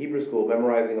years in Hebrew school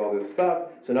memorizing all this stuff,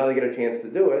 so now they get a chance to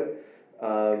do it.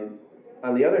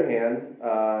 On the other hand,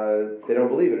 they don't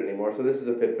believe it anymore, so this is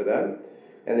a fit for them.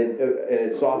 And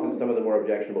it softens some of the more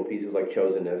objectionable pieces like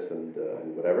chosenness and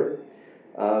whatever.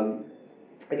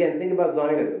 Again, think about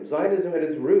Zionism. Zionism at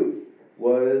its root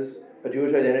was a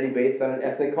Jewish identity based on an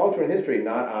ethnic culture and history,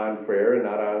 not on prayer and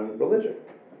not on religion.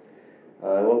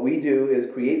 What we do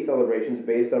is create celebrations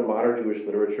based on modern Jewish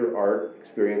literature, art,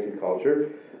 experience, and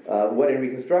culture. What in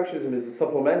Reconstructionism is the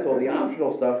supplemental, the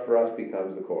optional stuff for us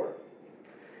becomes the core.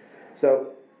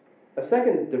 So, a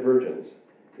second divergence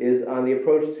is on the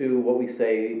approach to what we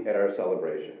say at our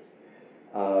celebrations.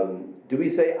 Do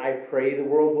we say, I pray the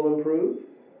world will improve?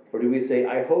 Or do we say,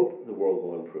 I hope the world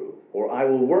will improve? Or I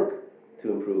will work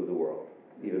to improve the world,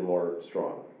 even more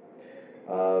strong.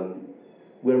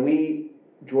 When we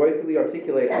joyfully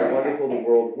articulate how wonderful the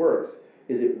world works,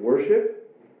 is it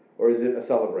worship or is it a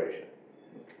celebration?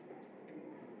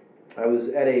 I was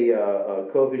at a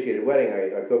co-officiated wedding.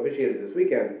 I co-officiated this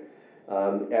weekend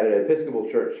at an Episcopal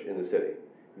church in the city.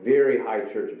 Very high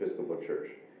church, Episcopal church.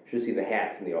 You should see the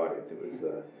hats in the audience. It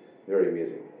was very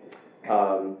amusing.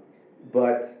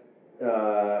 But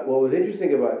what was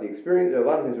interesting about the experience, a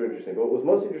lot of things were interesting, but what was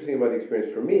most interesting about the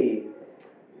experience for me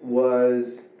was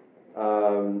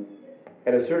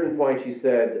at a certain point she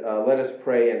said, let us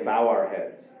pray and bow our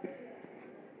heads.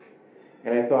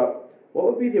 And I thought, what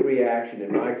would be the reaction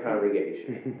in my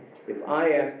congregation if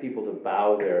I asked people to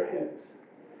bow their heads?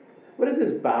 What is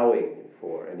this bowing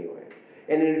for anyways?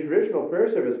 And in a traditional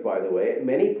prayer service, by the way, at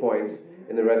many points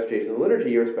in the recitation of the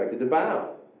liturgy, you're expected to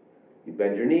bow. You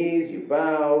bend your knees, you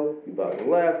bow to the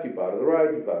left, you bow to the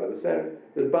right, you bow to the center.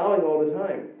 There's bowing all the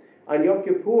time. On Yom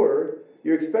Kippur,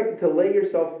 you're expected to lay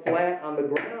yourself flat on the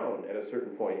ground at a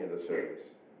certain point in the service.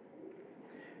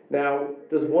 Now,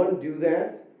 does one do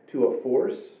that to a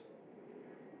force,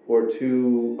 or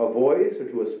to a voice, or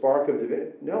to a spark of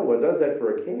divinity? No, one does that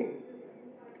for a king.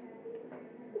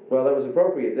 Well, that was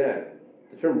appropriate then.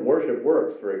 The term worship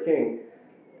works for a king,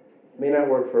 may not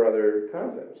work for other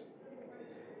concepts.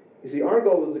 You see, our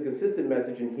goal is a consistent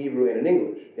message in Hebrew and in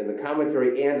English, in the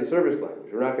commentary and the service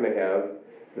language. We're not going to have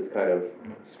this kind of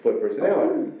split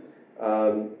personality.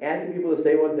 Asking people to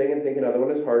say one thing and think another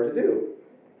one is hard to do.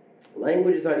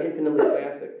 Language is not infinitely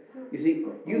plastic. You see,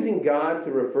 using God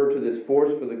to refer to this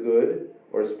force for the good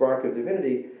or a spark of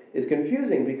divinity is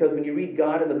confusing because when you read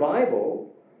God in the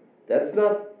Bible, that's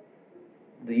not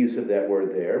the use of that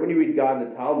word there. When you read God in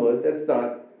the Talmud, that's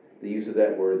not the use of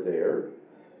that word there.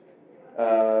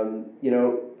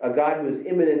 A God who is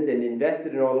immanent and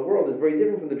invested in all the world is very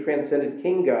different from the transcendent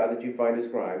king God that you find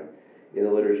described in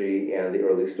the liturgy and the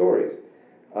early stories.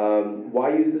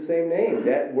 Why use the same name?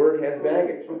 That word has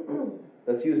baggage.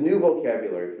 Let's use new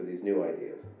vocabulary for these new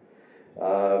ideas.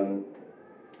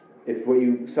 If what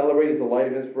you celebrate is the light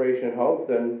of inspiration and hope,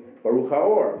 then Baruch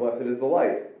HaOr, blessed is the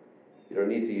light. You don't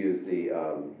need to use the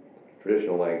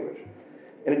traditional language.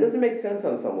 And it doesn't make sense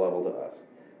on some level to us.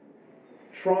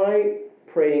 Try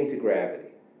praying to gravity.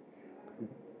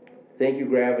 Thank you,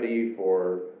 gravity,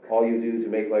 for all you do to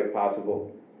make life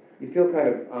possible. You feel kind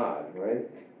of odd, right?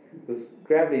 Because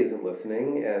gravity isn't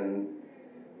listening, and,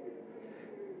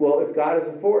 well, if God is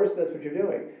a force, that's what you're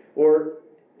doing. Or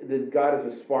that God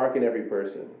is a spark in every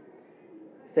person.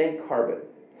 Thank carbon.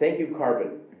 Thank you,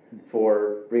 carbon,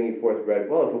 for bringing forth bread.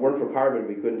 Well, if it weren't for carbon,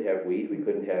 we couldn't have wheat, we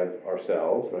couldn't have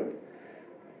ourselves, right?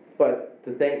 But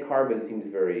to thank carbon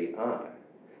seems very odd.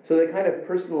 So the kind of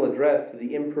personal address to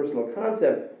the impersonal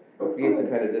concept creates a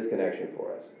kind of disconnection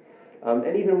for us.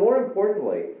 And even more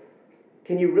importantly,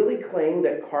 can you really claim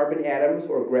that carbon atoms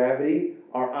or gravity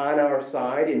are on our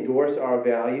side, endorse our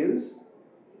values?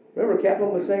 Remember,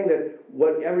 Kaplan was saying that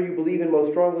whatever you believe in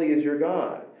most strongly is your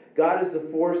God. God is the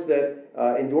force that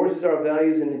endorses our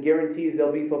values and guarantees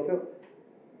they'll be fulfilled.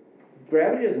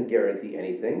 Gravity doesn't guarantee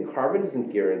anything. Carbon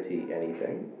doesn't guarantee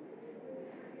anything.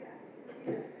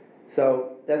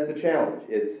 So that's the challenge.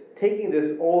 It's taking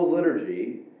this old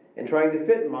liturgy and trying to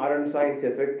fit modern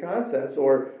scientific concepts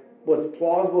or what's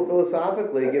plausible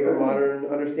philosophically given modern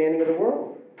understanding of the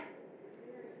world.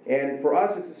 And for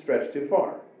us, it's a stretch too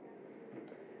far.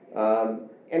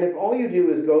 And if all you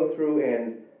do is go through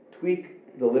and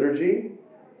tweak the liturgy,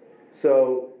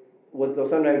 so what they'll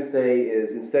sometimes say is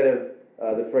instead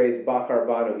of the phrase Bachar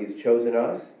Banu, he's chosen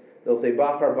us, they'll say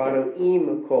Bachar Banu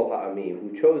im kol ha'amim,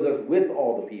 who chose us with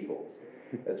all the peoples,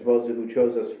 as opposed to who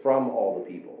chose us from all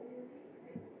the people.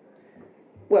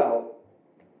 Well,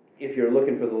 if you're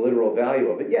looking for the literal value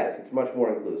of it, yes, it's much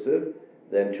more inclusive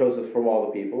than chose us from all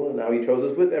the people, and now he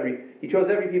chose us with he chose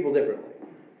every people differently,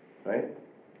 right?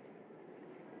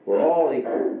 We're all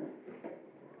equal.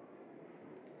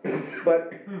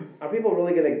 But are people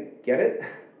really going to get it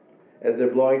as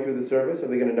they're blowing through the service? Are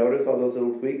they going to notice all those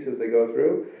little tweaks as they go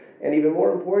through? And even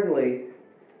more importantly,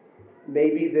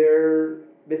 maybe they're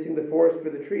missing the forest for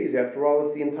the trees. After all,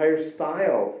 it's the entire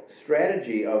style,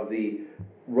 strategy of the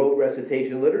rote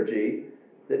recitation liturgy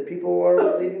that people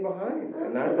are leaving behind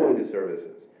and not going to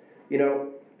services. You know,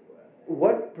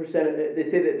 what percent, they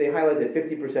say that they highlight that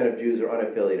 50% of Jews are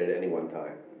unaffiliated at any one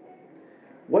time.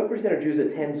 What percent of Jews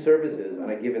attend services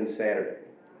on a given Saturday?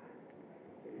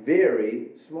 Very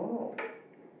small.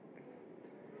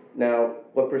 Now,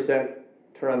 what percent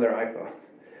turn on their iPhones?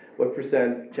 What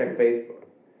percent check Facebook?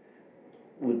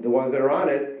 The ones that are on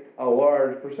it, a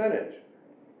large percentage,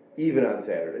 even on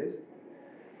Saturdays.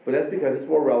 But that's because it's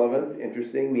more relevant,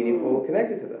 interesting, meaningful,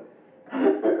 connected to them.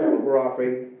 What we're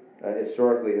offering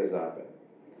historically has not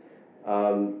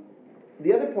been.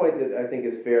 The other point that I think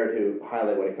is fair to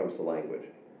highlight when it comes to language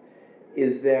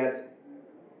is that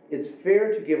it's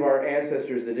fair to give our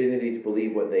ancestors the dignity to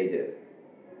believe what they did.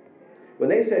 When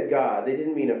they said God, they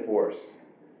didn't mean a force.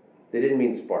 They didn't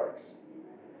mean sparks.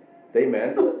 They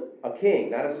meant a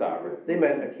king, not a sovereign. They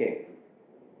meant a king.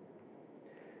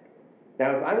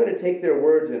 Now, if I'm going to take their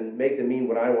words and make them mean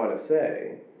what I want to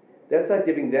say, that's not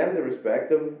giving them the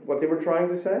respect of what they were trying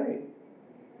to say.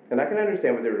 And I can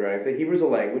understand what they were trying to say. Hebrew's a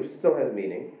language, it still has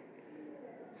meaning.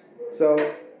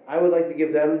 So I would like to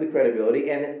give them the credibility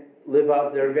and live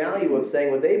out their value of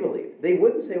saying what they believe. They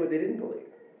wouldn't say what they didn't believe.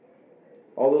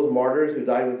 All those martyrs who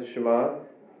died with the Shema,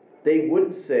 they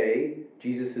wouldn't say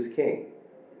Jesus is king.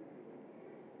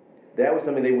 That was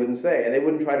something they wouldn't say, and they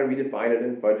wouldn't try to redefine it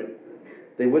and fudge it.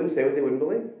 They wouldn't say what they wouldn't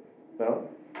believe. Well,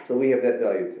 so we have that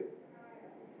value too.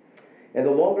 And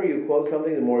the longer you quote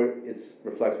something, the more it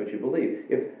reflects what you believe.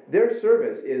 If their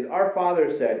service is, our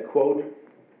Father said, quote,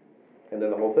 and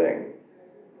then the whole thing,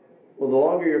 well, the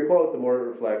longer your quote, the more it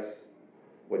reflects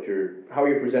how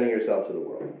you're presenting yourself to the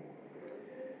world.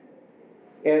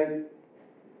 And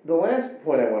the last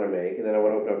point I want to make, and then I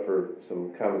want to open up for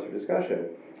some comments or discussion,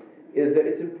 is that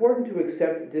it's important to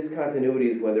accept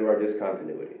discontinuities when there are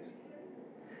discontinuities.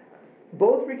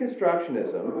 Both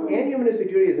Reconstructionism and Humanistic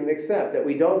Judaism accept that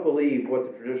we don't believe what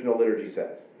the traditional liturgy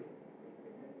says.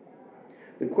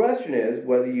 The question is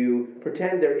whether you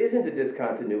pretend there isn't a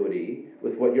discontinuity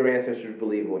with what your ancestors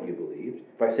believed and what you believed,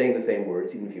 by saying the same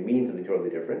words, even if you mean something totally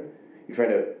different. You're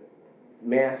trying to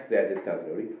mask that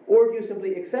discontinuity. Or do you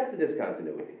simply accept the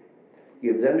discontinuity?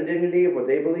 Give them the dignity of what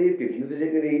they believe, give you the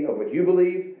dignity of what you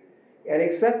believe, and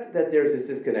accept that there's this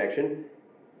disconnection.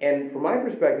 And from my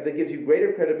perspective, that gives you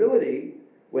greater credibility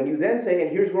when you then say,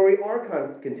 and here's where we are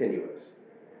continuous.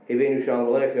 Hevenu Shalom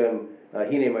Aleichem,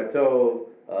 Hine Matov,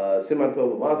 Siman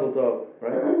Tov, Mazel Tov,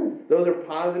 right? Those are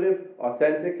positive,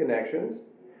 authentic connections.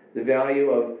 The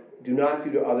value of do not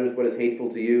do to others what is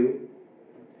hateful to you.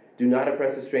 Do not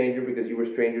oppress a stranger because you were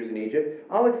strangers in Egypt.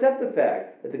 I'll accept the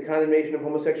fact that the condemnation of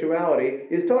homosexuality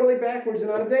is totally backwards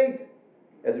and out of date,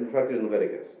 as reflected in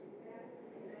Leviticus.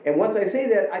 And once I say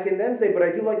that, I can then say, but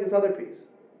I do like this other piece,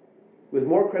 with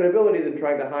more credibility than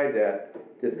trying to hide that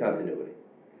discontinuity.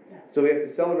 So we have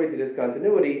to celebrate the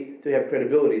discontinuity to have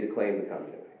credibility to claim the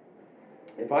continuity.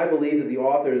 If I believe that the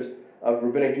authors of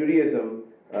Rabbinic Judaism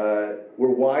were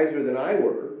wiser than I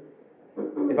were,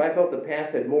 if I felt the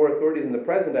past had more authority than the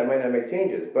present, I might not make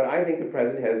changes. But I think the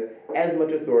present has as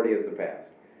much authority as the past.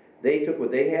 They took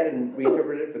what they had and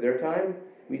reinterpreted it for their time.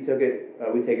 We take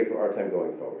it for our time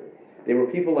going forward. They were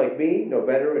people like me, no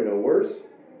better and no worse.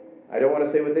 I don't want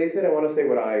to say what they said, I want to say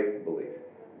what I believe.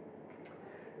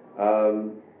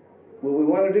 What we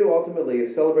want to do ultimately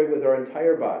is celebrate with our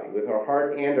entire body, with our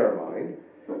heart and our mind.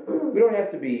 We don't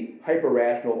have to be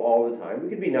hyper-rational all the time. We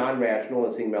could be non-rational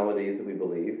and sing melodies that we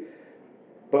believe.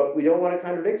 But we don't want to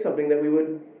contradict something that we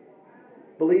would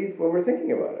believe when we're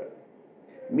thinking about it.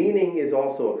 Meaning is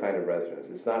also a kind of resonance.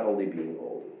 It's not only being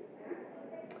old.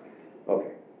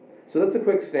 Okay. So that's a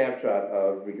quick snapshot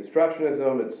of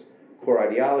Reconstructionism, its core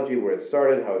ideology, where it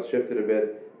started, how it's shifted a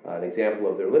bit, an example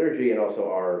of their liturgy, and also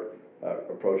our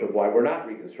approach of why we're not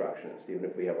Reconstructionists, even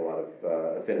if we have a lot of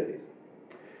affinities.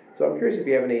 So I'm curious if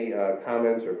you have any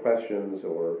comments or questions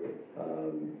or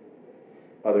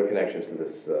other connections to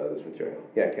this material.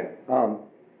 Yeah, Ken.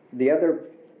 The other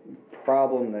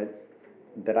problem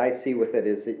that I see with it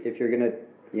is if you're going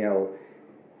to,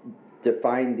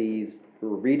 define these,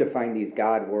 or redefine these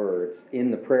God words in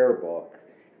the prayer book,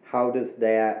 how does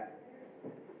that,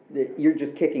 you're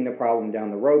just kicking the problem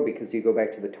down the road, because you go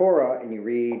back to the Torah and you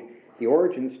read the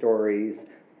origin stories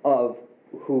of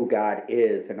who God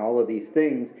is and all of these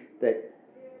things that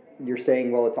you're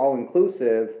saying, well, it's all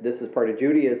inclusive, this is part of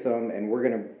Judaism, and we're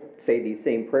going to say these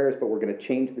same prayers, but we're going to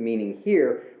change the meaning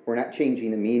here. We're not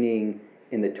changing the meaning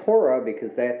in the Torah,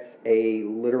 because that's a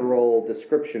literal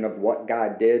description of what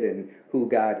God did and who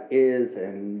God is,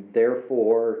 and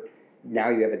therefore now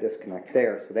you have a disconnect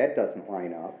there, so that doesn't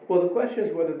line up. Well, the question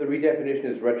is whether the redefinition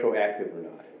is retroactive or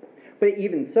not. But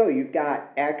even so, you've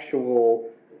got actual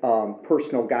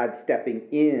personal God stepping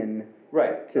in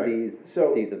to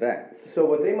these events. So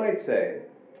what they might say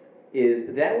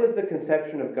is that was the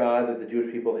conception of God that the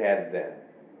Jewish people had then.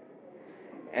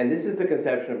 And this is the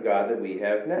conception of God that we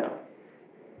have now.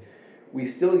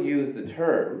 We still use the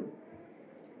term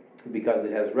because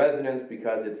it has resonance,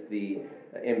 because it's the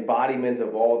embodiment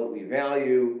of all that we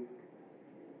value.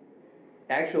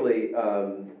 Actually,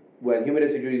 when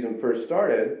humanistic Judaism first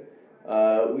started,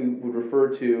 we would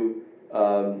refer to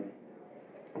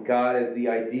God as the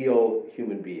ideal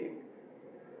human being.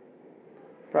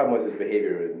 The problem was his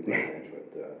behavior didn't match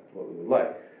what we would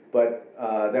like. But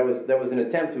that was an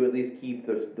attempt to at least keep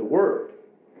the word.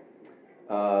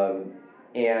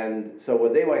 And so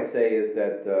what they might say is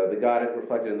that the God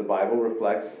reflected in the Bible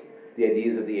reflects the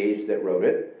ideas of the age that wrote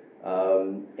it,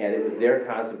 and it was their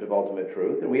concept of ultimate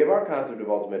truth. And we have our concept of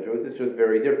ultimate truth, it's just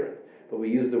very different. But we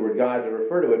use the word God to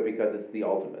refer to it because it's the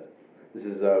ultimate. This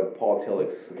is Paul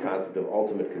Tillich's concept of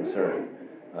ultimate concern,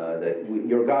 that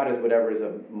your God is whatever is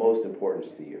of most importance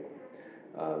to you.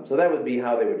 So that would be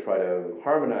how they would try to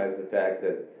harmonize the fact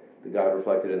that the God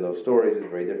reflected in those stories is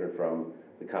very different from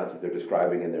the concept they're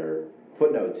describing in their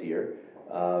footnotes here.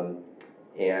 I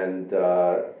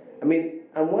mean,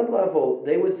 on one level,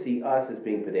 they would see us as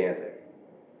being pedantic.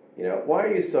 Why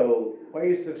are you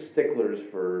such sticklers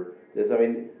for this? I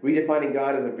mean, redefining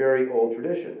God is a very old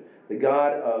tradition. The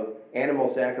God of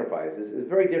animal sacrifices is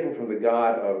very different from the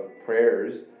God of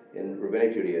prayers in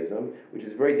Rabbinic Judaism, which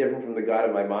is very different from the God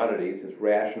of Maimonides, this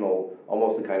rational,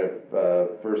 almost a kind of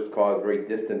first cause, very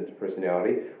distant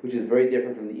personality, which is very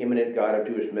different from the immanent God of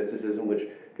Jewish mysticism, which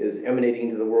is emanating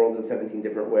into the world in 17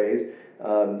 different ways,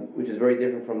 which is very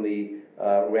different from the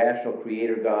rational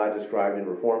creator God described in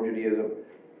Reform Judaism.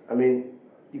 I mean,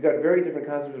 you've got very different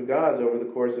concepts of gods over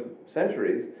the course of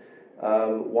centuries.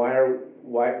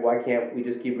 Why can't we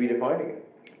just keep redefining it?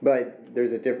 But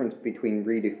there's a difference between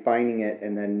redefining it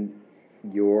and then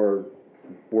your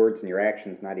words and your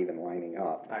actions not even lining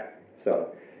up. Right.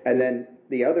 So, and then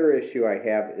the other issue I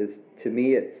have is, to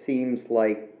me, it seems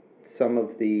like some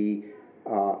of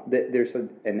there's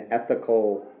an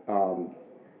ethical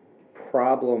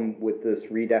problem with this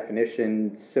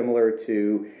redefinition, similar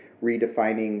to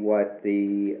redefining what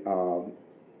the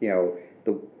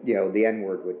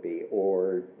N-word would be,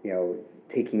 or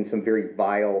taking some very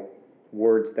vile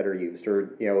words that are used, or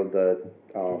the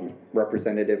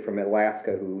representative from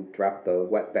Alaska who dropped the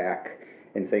wetback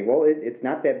and saying, well, it's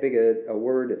not that big a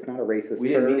word, it's not a racist term. We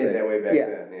didn't mean it that way back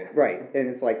then. Yeah. Right, and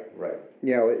it's like, right.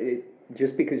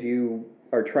 Just because you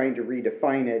are trying to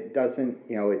redefine it doesn't,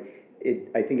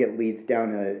 I think it leads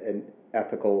down an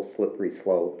ethical slippery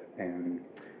slope. And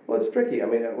well, it's tricky. I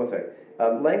mean, one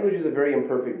second. Language is a very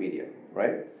imperfect medium,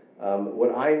 right?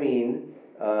 What I mean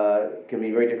can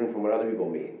be very different from what other people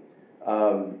mean.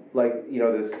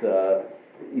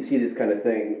 You see this kind of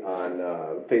thing on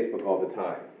Facebook all the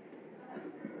time.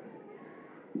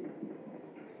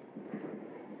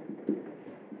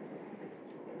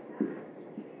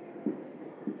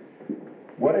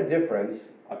 What a difference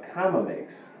a comma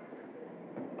makes.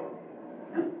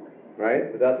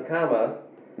 Right? Without the comma,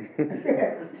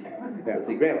 let's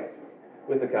eat grandma.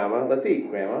 With the comma, let's eat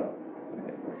grandma.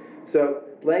 Okay. So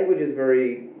language is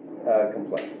very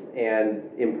complex and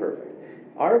imperfect.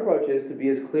 Our approach is to be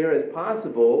as clear as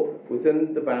possible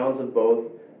within the bounds of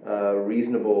both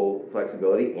reasonable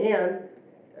flexibility and,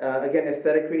 again,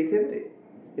 aesthetic creativity.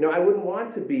 I wouldn't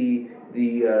want to be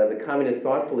the communist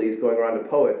thought police going around to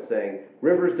poets saying,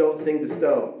 rivers don't sing to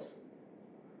stones.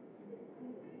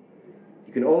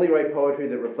 You can only write poetry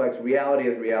that reflects reality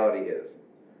as reality is.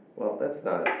 Well, that's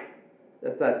not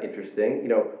That's not interesting.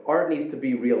 Art needs to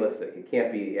be realistic. It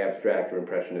can't be abstract or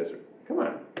impressionism. Come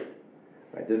on.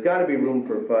 Right. There's got to be room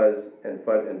for fuzz and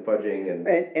fudging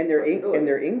and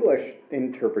their English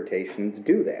interpretations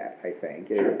do that. I think.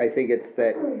 Sure. I think it's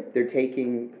that they're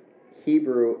taking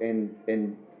Hebrew and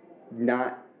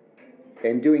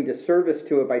doing disservice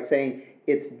to it by saying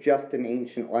it's just an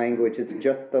ancient language. It's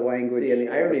just the language. See, and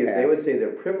the irony is they would say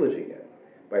they're privileging it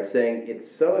by saying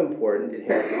it's so important it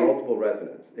has multiple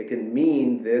resonance. It can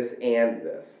mean this and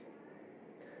this.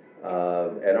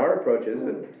 And our approach is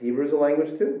that Hebrew is a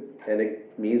language too, and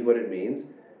it means what it means,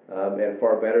 and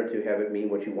far better to have it mean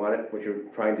what you're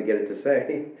trying to get it to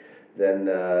say, than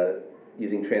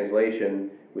using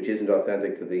translation, which isn't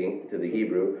authentic to the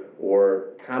Hebrew, or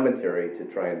commentary to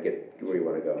try and get where you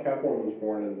want to go. Kaplan was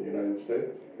born in the United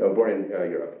States? No, born in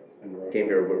Europe. Came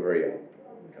here very young.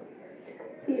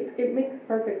 See, it makes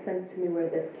perfect sense to me where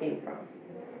this came from,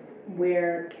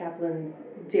 where Kaplan's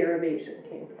derivation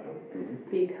came from,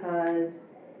 because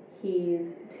he's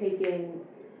taking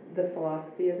the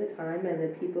philosophy of the time and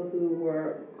the people who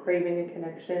were craving a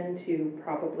connection to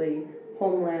probably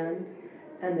homeland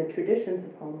and the traditions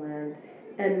of homeland,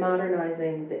 and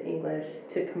modernizing the English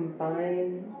to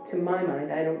combine, to my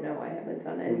mind, I don't know, I haven't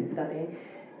done any studying,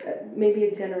 maybe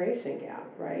a generation gap,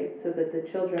 right? So that the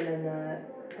children and the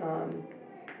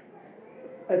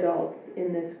adults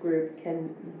in this group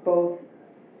can both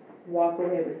walk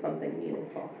away with something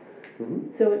meaningful.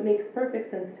 So it makes perfect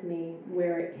sense to me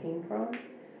where it came from.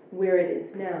 Where it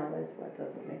is now is what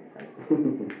doesn't make sense to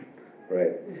me.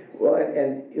 Right. Well,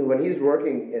 and when he's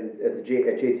working at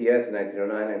JTS in 1909,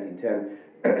 1910,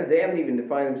 they haven't even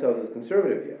defined themselves as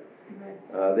conservative yet.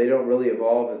 Right. They don't really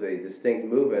evolve as a distinct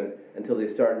movement until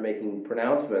they start making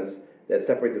pronouncements that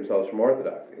separate themselves from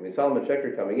orthodoxy. I mean, Solomon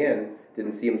Schechter coming in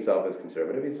didn't see himself as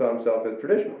conservative, he saw himself as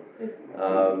traditional.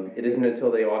 It isn't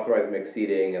until they authorize mixed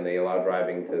seating and they allow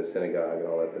driving to synagogue and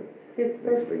all that His makes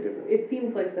first, a big difference. it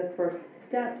seems like the first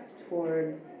steps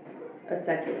towards a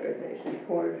secularization,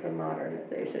 towards a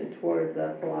modernization, towards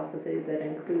a philosophy that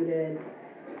included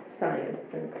science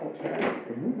and culture.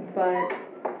 But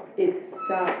it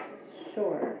stops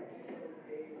short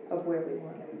of where we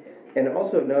want it. And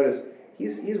also notice,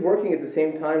 he's working at the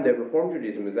same time that Reform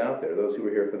Judaism is out there, those who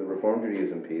were here for the Reform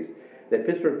Judaism piece. That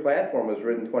Pittsburgh Platform was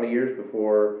written 20 years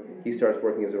before he starts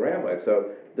working as a rabbi.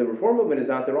 So the Reform movement is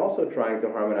out there also trying to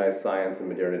harmonize science and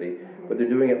modernity, but they're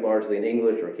doing it largely in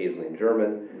English or occasionally in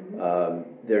German.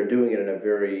 They're doing it in a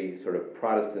very sort of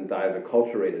Protestantized,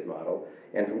 acculturated model.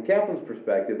 And from Kaplan's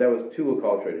perspective, that was too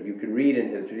acculturated. You can read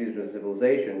in his Judaism and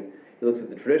Civilization, he looks at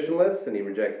the traditionalists and he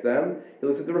rejects them. He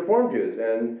looks at the Reform Jews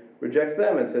and rejects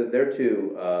them and says they're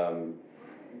too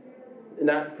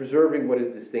not preserving what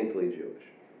is distinctly Jewish.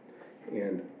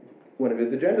 And one of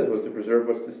his agendas was to preserve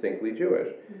what's distinctly Jewish.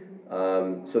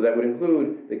 So that would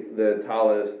include the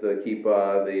talis, the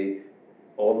kippah,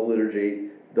 all the liturgy.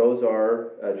 Those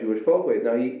are Jewish folkways.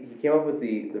 Now he came up with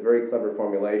the very clever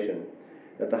formulation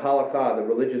that the halakha, the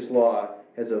religious law,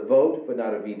 has a vote but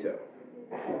not a veto.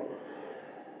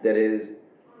 That is,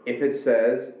 if it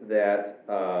says that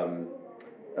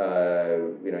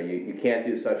you can't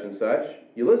do such and such,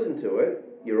 you listen to it,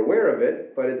 you're aware of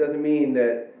it, but it doesn't mean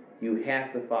that you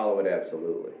have to follow it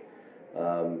absolutely.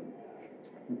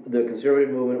 The conservative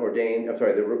movement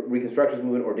the Reconstructionist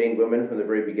movement ordained women from the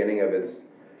very beginning of its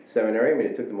seminary. I mean,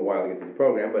 it took them a while to get to the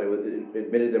program, but it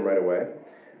admitted them right away.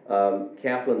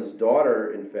 Kaplan's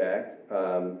daughter, in fact,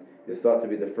 is thought to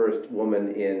be the first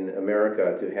woman in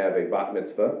America to have a bat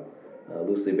mitzvah,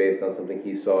 loosely based on something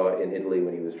he saw in Italy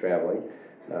when he was traveling.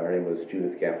 Her name was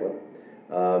Judith Kaplan.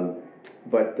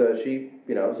 But she,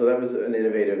 so that was an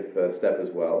innovative step as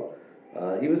well.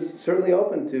 He was certainly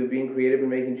open to being creative and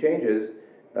making changes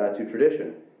to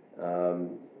tradition.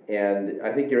 And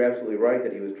I think you're absolutely right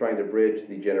that he was trying to bridge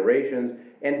the generations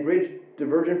and bridge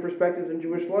divergent perspectives in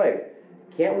Jewish life.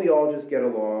 Can't we all just get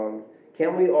along?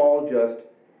 Can't we all just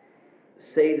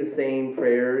say the same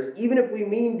prayers? Even if we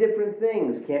mean different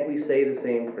things, can't we say the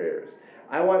same prayers?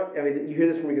 You hear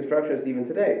this from Reconstructionists even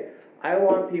today. I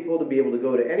want people to be able to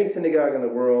go to any synagogue in the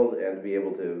world and to be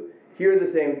able to hear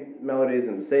the same melodies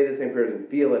and say the same prayers and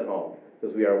feel at home,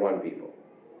 because we are one people.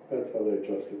 That's how they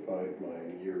justified my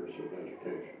years of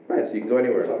education. Right, so you can go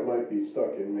anywhere. Because I might be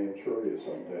stuck in Manchuria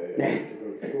someday and need to go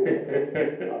to school.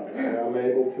 And I'm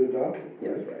able to adopt it.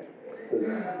 That's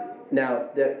right.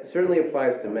 Now, that certainly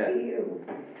applies to men.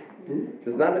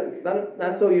 It's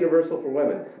not so universal for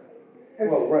women.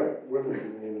 Well, right, women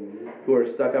didn't even who are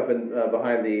stuck up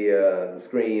behind the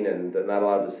screen and not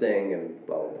allowed to sing and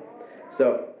blah, blah, blah.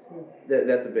 So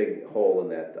that's a big hole in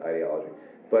that ideology.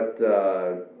 But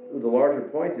the larger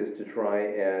point is to try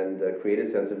and create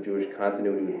a sense of Jewish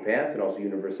continuity with the past and also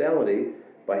universality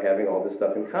by having all this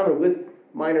stuff in common with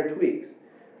minor tweaks.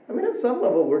 I mean, at some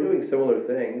level, we're doing similar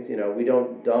things. You know, we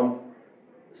don't dump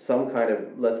some kind of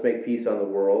let's make peace on the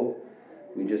world.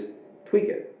 We just tweak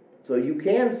it. So you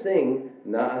can sing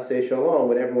Na'aseh Shalom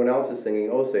when everyone else is singing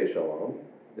Oseh Shalom.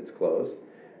 It's close.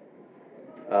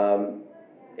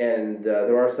 And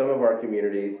there are some of our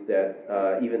communities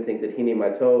that even think that Hine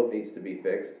Matov needs to be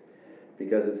fixed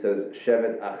because it says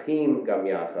Shevet Achim Gam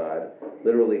Yachad,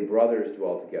 literally brothers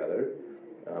dwell together.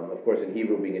 Of course, in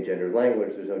Hebrew being a gendered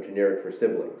language, there's no generic for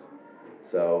siblings.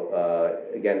 So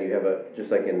again, you have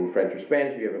just like in French or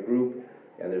Spanish, you have a group,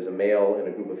 and there's a male and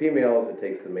a group of females. It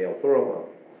takes the male plural. Well,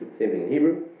 same thing in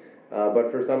Hebrew.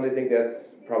 But for some, they think that's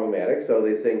problematic, so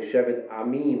they sing Shevet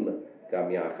Amim Gam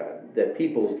Yachad, that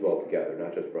peoples dwell together,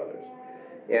 not just brothers.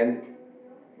 And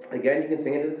again, you can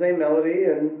sing it to the same melody,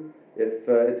 and if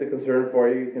it's a concern for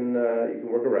you, you can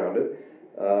work around it.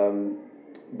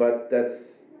 But that's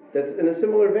in a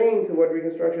similar vein to what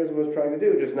Reconstructionism was trying to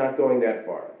do, just not going that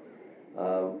far.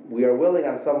 We are willing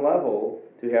on some level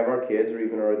to have our kids or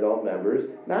even our adult members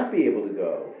not be able to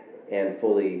go and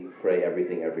fully pray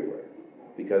everything everywhere.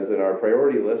 Because in our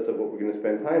priority list of what we're going to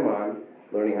spend time on,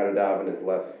 learning how to daven is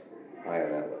less high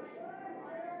on that list.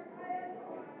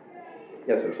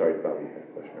 Yes, I'm sorry, Bob, you had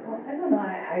a question. Well, I don't know,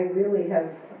 I really have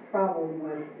a problem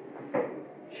with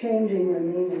changing the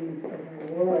meanings of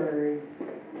the words.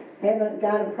 I haven't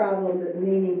got a problem that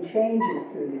meaning changes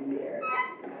through the years.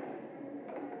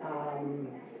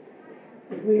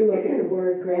 If we look at the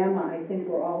word grandma, I think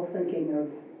we're all thinking of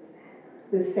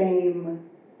the same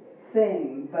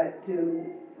thing, but to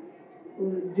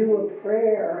do a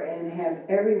prayer and have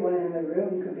everyone in the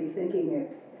room could be thinking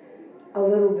it's a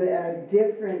little bit a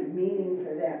different meaning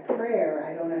for that prayer,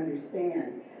 I don't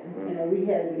understand. You know, we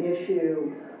had an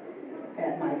issue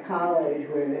at my college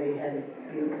where they had a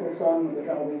beautiful song that was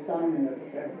always sung, and it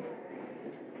was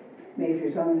a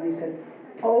major song, and they said,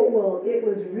 oh, well, it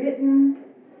was written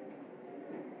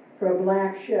for a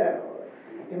black show,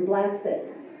 in blackface,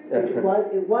 which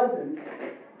it wasn't,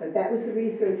 but that was the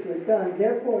research was done,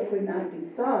 therefore it could not be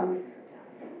sung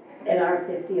at our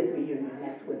 50th reunion.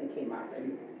 That's when it came up,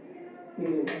 and we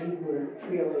were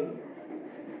really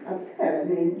upset. I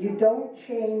mean, you don't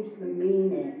change the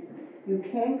meaning. You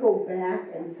can't go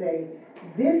back and say,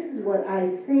 this is what I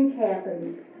think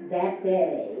happened that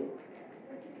day,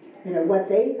 you know, what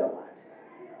they thought.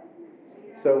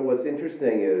 So what's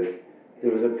interesting is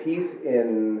there was a piece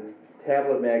in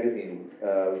Tablet magazine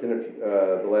within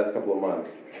the last couple of months.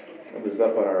 It was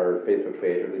up on our Facebook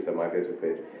page, or at least on my Facebook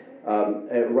page.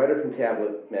 A writer from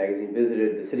Tablet magazine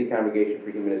visited the City Congregation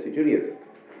for Humanistic Judaism.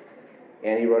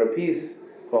 And he wrote a piece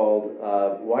called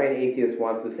Why an Atheist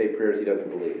Wants to Say Prayers He Doesn't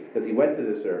Believe. Because he went to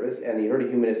the service and he heard a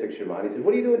humanistic Shema, and he said,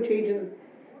 what are you doing changing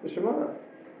the Shema?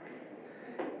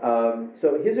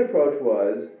 So his approach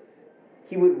was,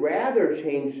 he would rather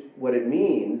change what it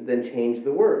means than change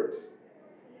the words.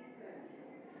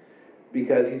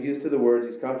 Because he's used to the words,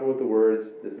 he's comfortable with the words,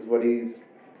 this is what his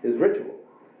ritual.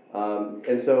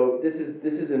 And so this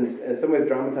is in some ways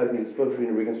dramatizing the split between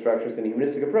a Reconstructionist and a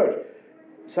humanistic approach.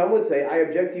 Some would say, I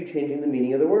object to you changing the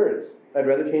meaning of the words. I'd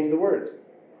rather change the words.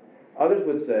 Others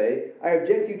would say, I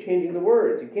object to you changing the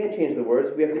words. You can't change the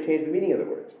words, we have to change the meaning of the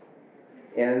words.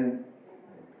 And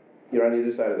you're on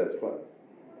either side of that split.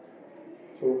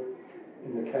 So,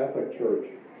 in the Catholic Church,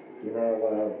 you're not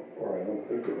allowed, or I don't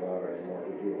think you're allowed anymore,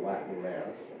 to do a Latin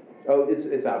Mass. Oh,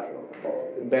 it's optional.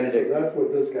 Benedict. So that's what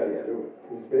this guy's doing.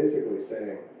 He's basically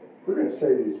saying, we're going to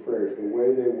say these prayers the way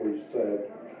they were said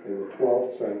in the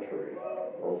 12th century,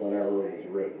 or whenever it was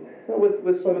written. No,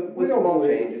 with small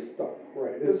changes. Stuff.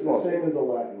 Right. It's the same as a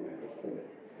Latin Mass to me.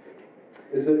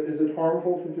 Is it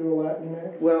harmful to do a Latin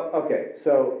Mass? Well, okay,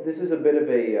 so this is a bit of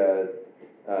a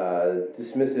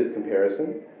dismissive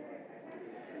comparison.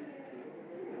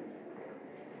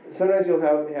 Sometimes you'll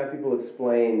have people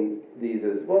explain these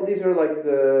as, well, these are like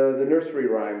the nursery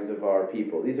rhymes of our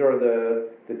people. These are the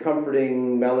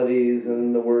comforting melodies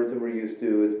and the words that we're used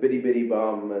to. It's bitty bitty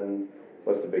bum, and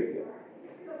what's the big deal?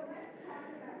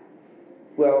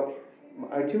 Well,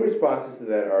 my two responses to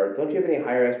that are, don't you have any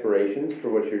higher aspirations for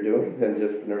what you're doing than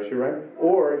just the nursery rhyme?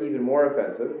 Or, even more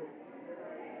offensive,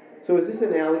 so is this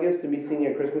analogous to me singing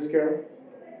a Christmas carol?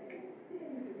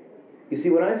 You see,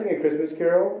 when I sing a Christmas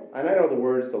carol, and I know the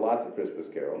words to lots of Christmas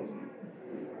carols,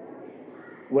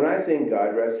 when I sing,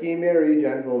 God rest ye merry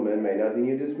gentlemen, may nothing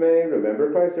you dismay,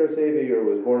 remember Christ our Savior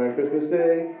was born on Christmas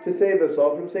Day, to save us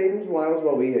all from Satan's wiles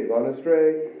while we had gone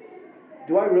astray.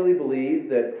 do I really believe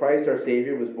that Christ our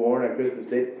Savior was born on Christmas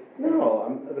Day?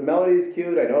 No, the melody's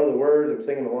cute, I know the words, I'm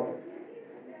singing along.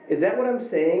 Is that what I'm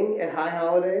saying at high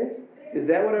holidays? Is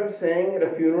that what I'm saying at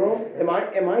a funeral? Am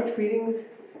I treating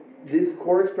this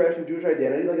core expression of Jewish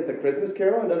identity like it's a Christmas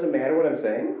carol and it doesn't matter what I'm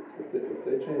saying? If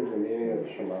they change the meaning of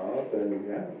Shema, then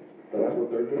yeah, that's what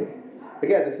they're doing.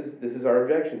 Again, this is our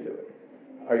objection to it.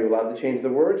 Are you allowed to change the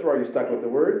words, or are you stuck with the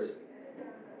words?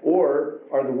 Or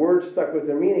are the words stuck with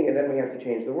their meaning and then we have to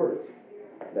change the words?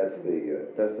 That's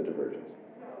the divergence.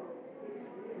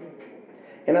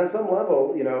 And on some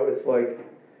level, it's like,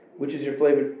 which is your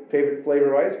favorite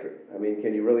flavor of ice cream? I mean,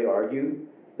 can you really argue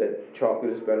that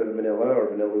chocolate is better than vanilla, or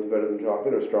vanilla is better than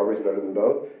chocolate, or strawberry is better than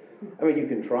both? I mean, you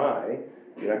can try.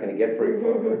 You're not going to get very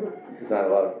far. There's not a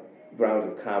lot of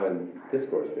grounds of common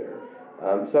discourse there.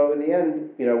 So in the end,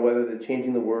 whether the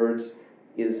changing the words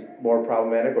is more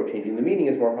problematic or changing the meaning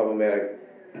is more problematic,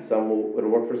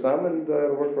 it'll work for some and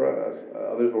it'll work for us.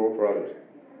 Others will work for others.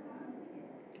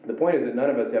 The point is that none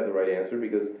of us have the right answer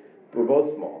because we're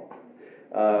both small.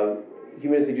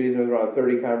 Humanistic Judaism has around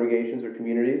 30 congregations or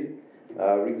communities.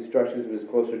 Reconstructionism is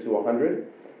closer to 100.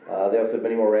 They also have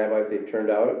many more rabbis they've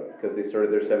turned out because they started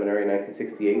their seminary in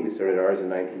 1968. We started ours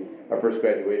our first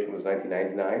graduation was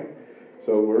 1999.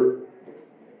 So we're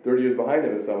 30 years behind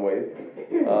them in some ways.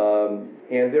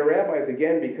 And their rabbis,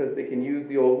 again, because they can use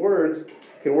the old words,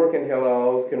 can work in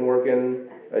Hillels, can work in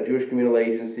Jewish communal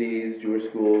agencies, Jewish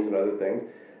schools, and other things,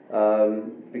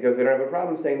 because they don't have a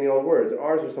problem saying the old words.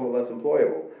 Ours are somewhat less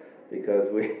employable because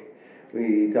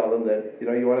we tell them that, you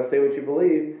want to say what you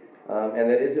believe, and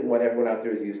that isn't what everyone out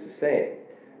there is used to saying.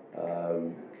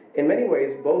 In many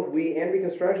ways, both we and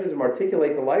Reconstructionism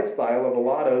articulate the lifestyle of a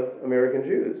lot of American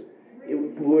Jews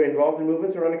who are involved in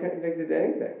movements or unconnected to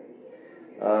anything.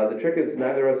 The trick is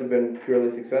neither of us have been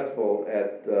purely successful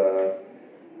at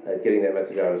getting that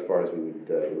message out as far as we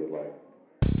would like.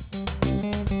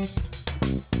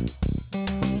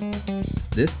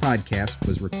 This podcast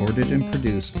was recorded and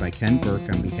produced by Ken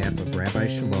Burke on behalf of Rabbi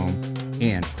Shalom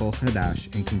and Kol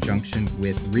Hadash in conjunction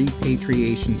with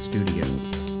Repatriation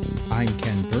Studios. I'm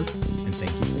Ken Burke.